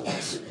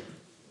questions?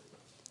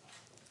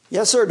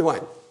 Yes, sir,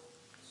 Dwayne.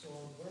 So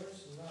in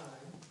verse 9...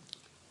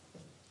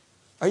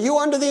 Are you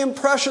under the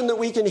impression that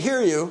we can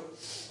hear you?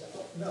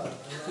 No,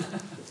 I'm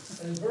not.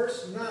 In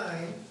verse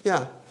 9,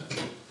 Yeah.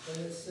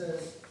 when it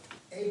says,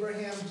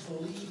 Abraham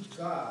believed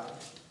God,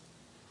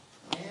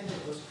 and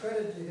it was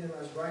credited to him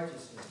as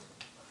righteousness.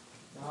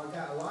 Now, I've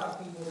got a lot of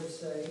people that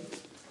say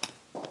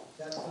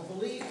that the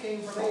belief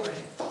came from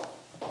Abraham.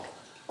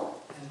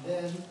 And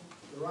then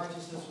the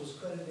righteousness was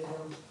credited to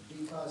him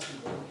because he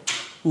believed.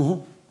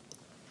 Mm-hmm.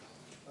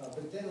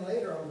 But then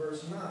later on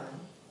verse 9,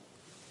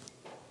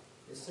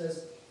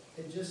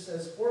 it just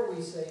says, for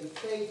we say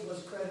faith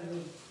was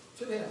credited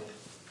to him.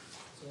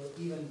 So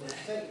even the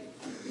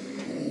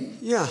faith.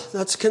 Yeah,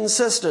 that's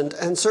consistent.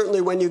 And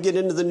certainly when you get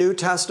into the New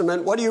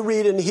Testament, what do you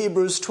read in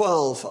Hebrews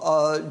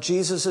 12?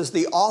 Jesus is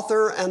the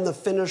author and the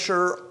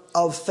finisher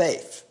of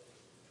faith.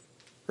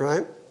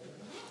 Right?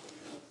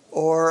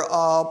 Or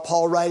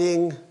Paul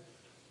writing,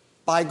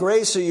 by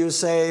grace are you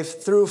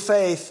saved through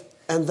faith,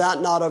 and that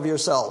not of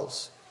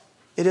yourselves.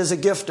 It is a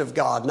gift of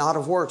God, not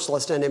of works,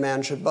 lest any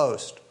man should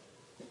boast.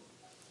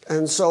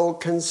 And so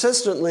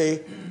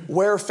consistently,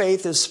 where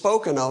faith is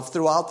spoken of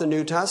throughout the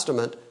New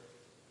Testament,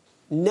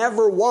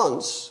 never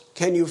once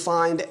can you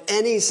find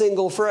any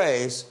single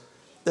phrase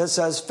that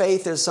says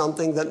faith is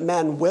something that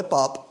men whip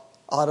up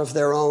out of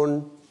their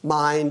own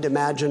mind,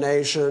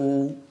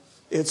 imagination.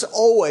 It's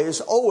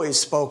always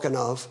spoken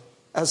of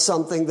as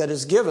something that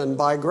is given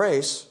by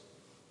grace,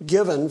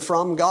 given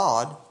from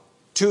God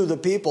to the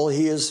people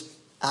he is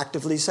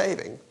actively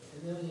saving.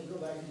 And then when you go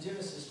back to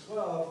Genesis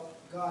 12,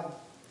 God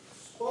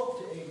spoke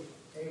to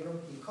Abram,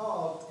 he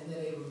called, and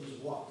then Abram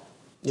just walked.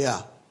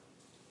 Yeah.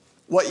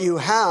 What you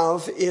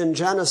have in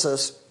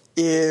Genesis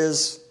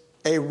is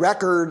a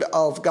record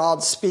of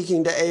God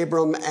speaking to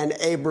Abram and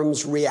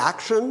Abram's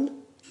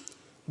reaction,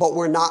 but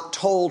we're not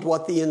told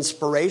what the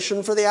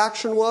inspiration for the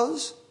action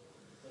was.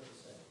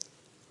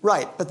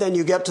 Right, but then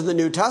you get to the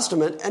New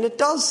Testament and it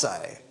does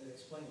say.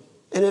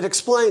 And it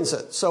explains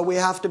it. So we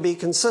have to be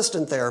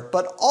consistent there.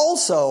 But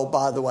also,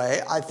 by the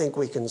way, I think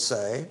we can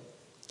say,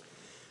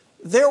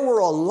 there were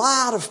a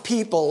lot of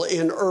people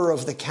in Ur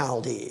of the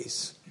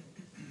Chaldees.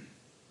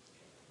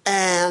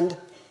 And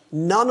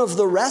none of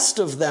the rest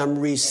of them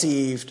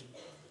received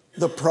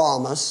the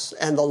promise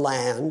and the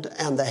land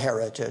and the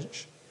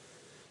heritage.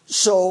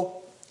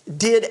 So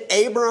did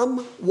Abram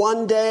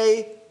one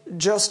day,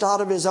 just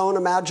out of his own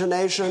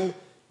imagination,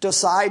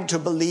 decide to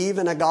believe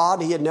in a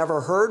God he had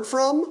never heard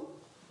from?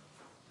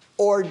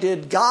 Or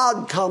did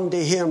God come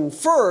to him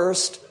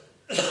first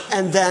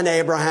and then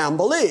Abraham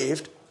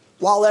believed,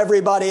 while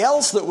everybody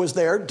else that was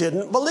there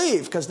didn't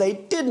believe because they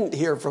didn't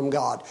hear from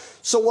God?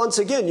 So once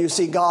again, you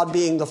see God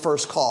being the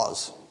first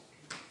cause.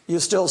 You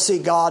still see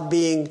God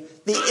being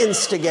the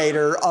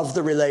instigator of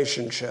the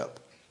relationship.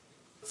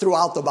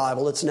 Throughout the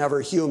Bible, it's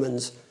never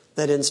humans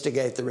that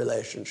instigate the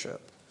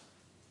relationship.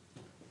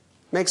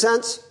 Make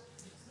sense?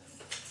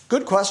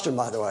 Good question,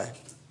 by the way.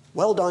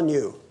 Well done,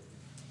 you.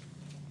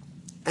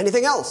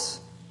 Anything else?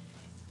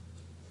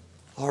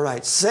 All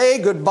right. Say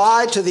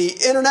goodbye to the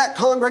internet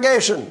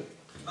congregation.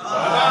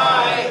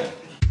 Bye.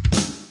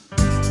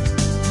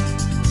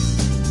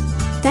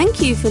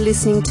 Thank you for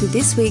listening to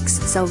this week's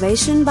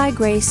Salvation by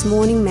Grace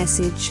morning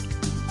message.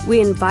 We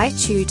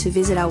invite you to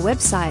visit our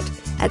website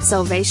at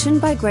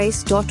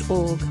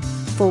salvationbygrace.org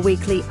for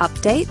weekly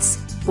updates,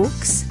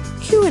 books,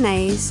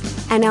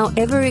 Q&As, and our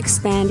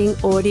ever-expanding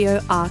audio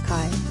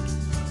archive.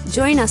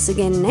 Join us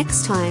again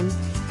next time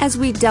as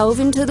we delve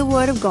into the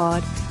Word of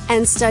God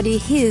and study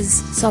His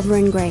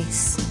sovereign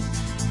grace.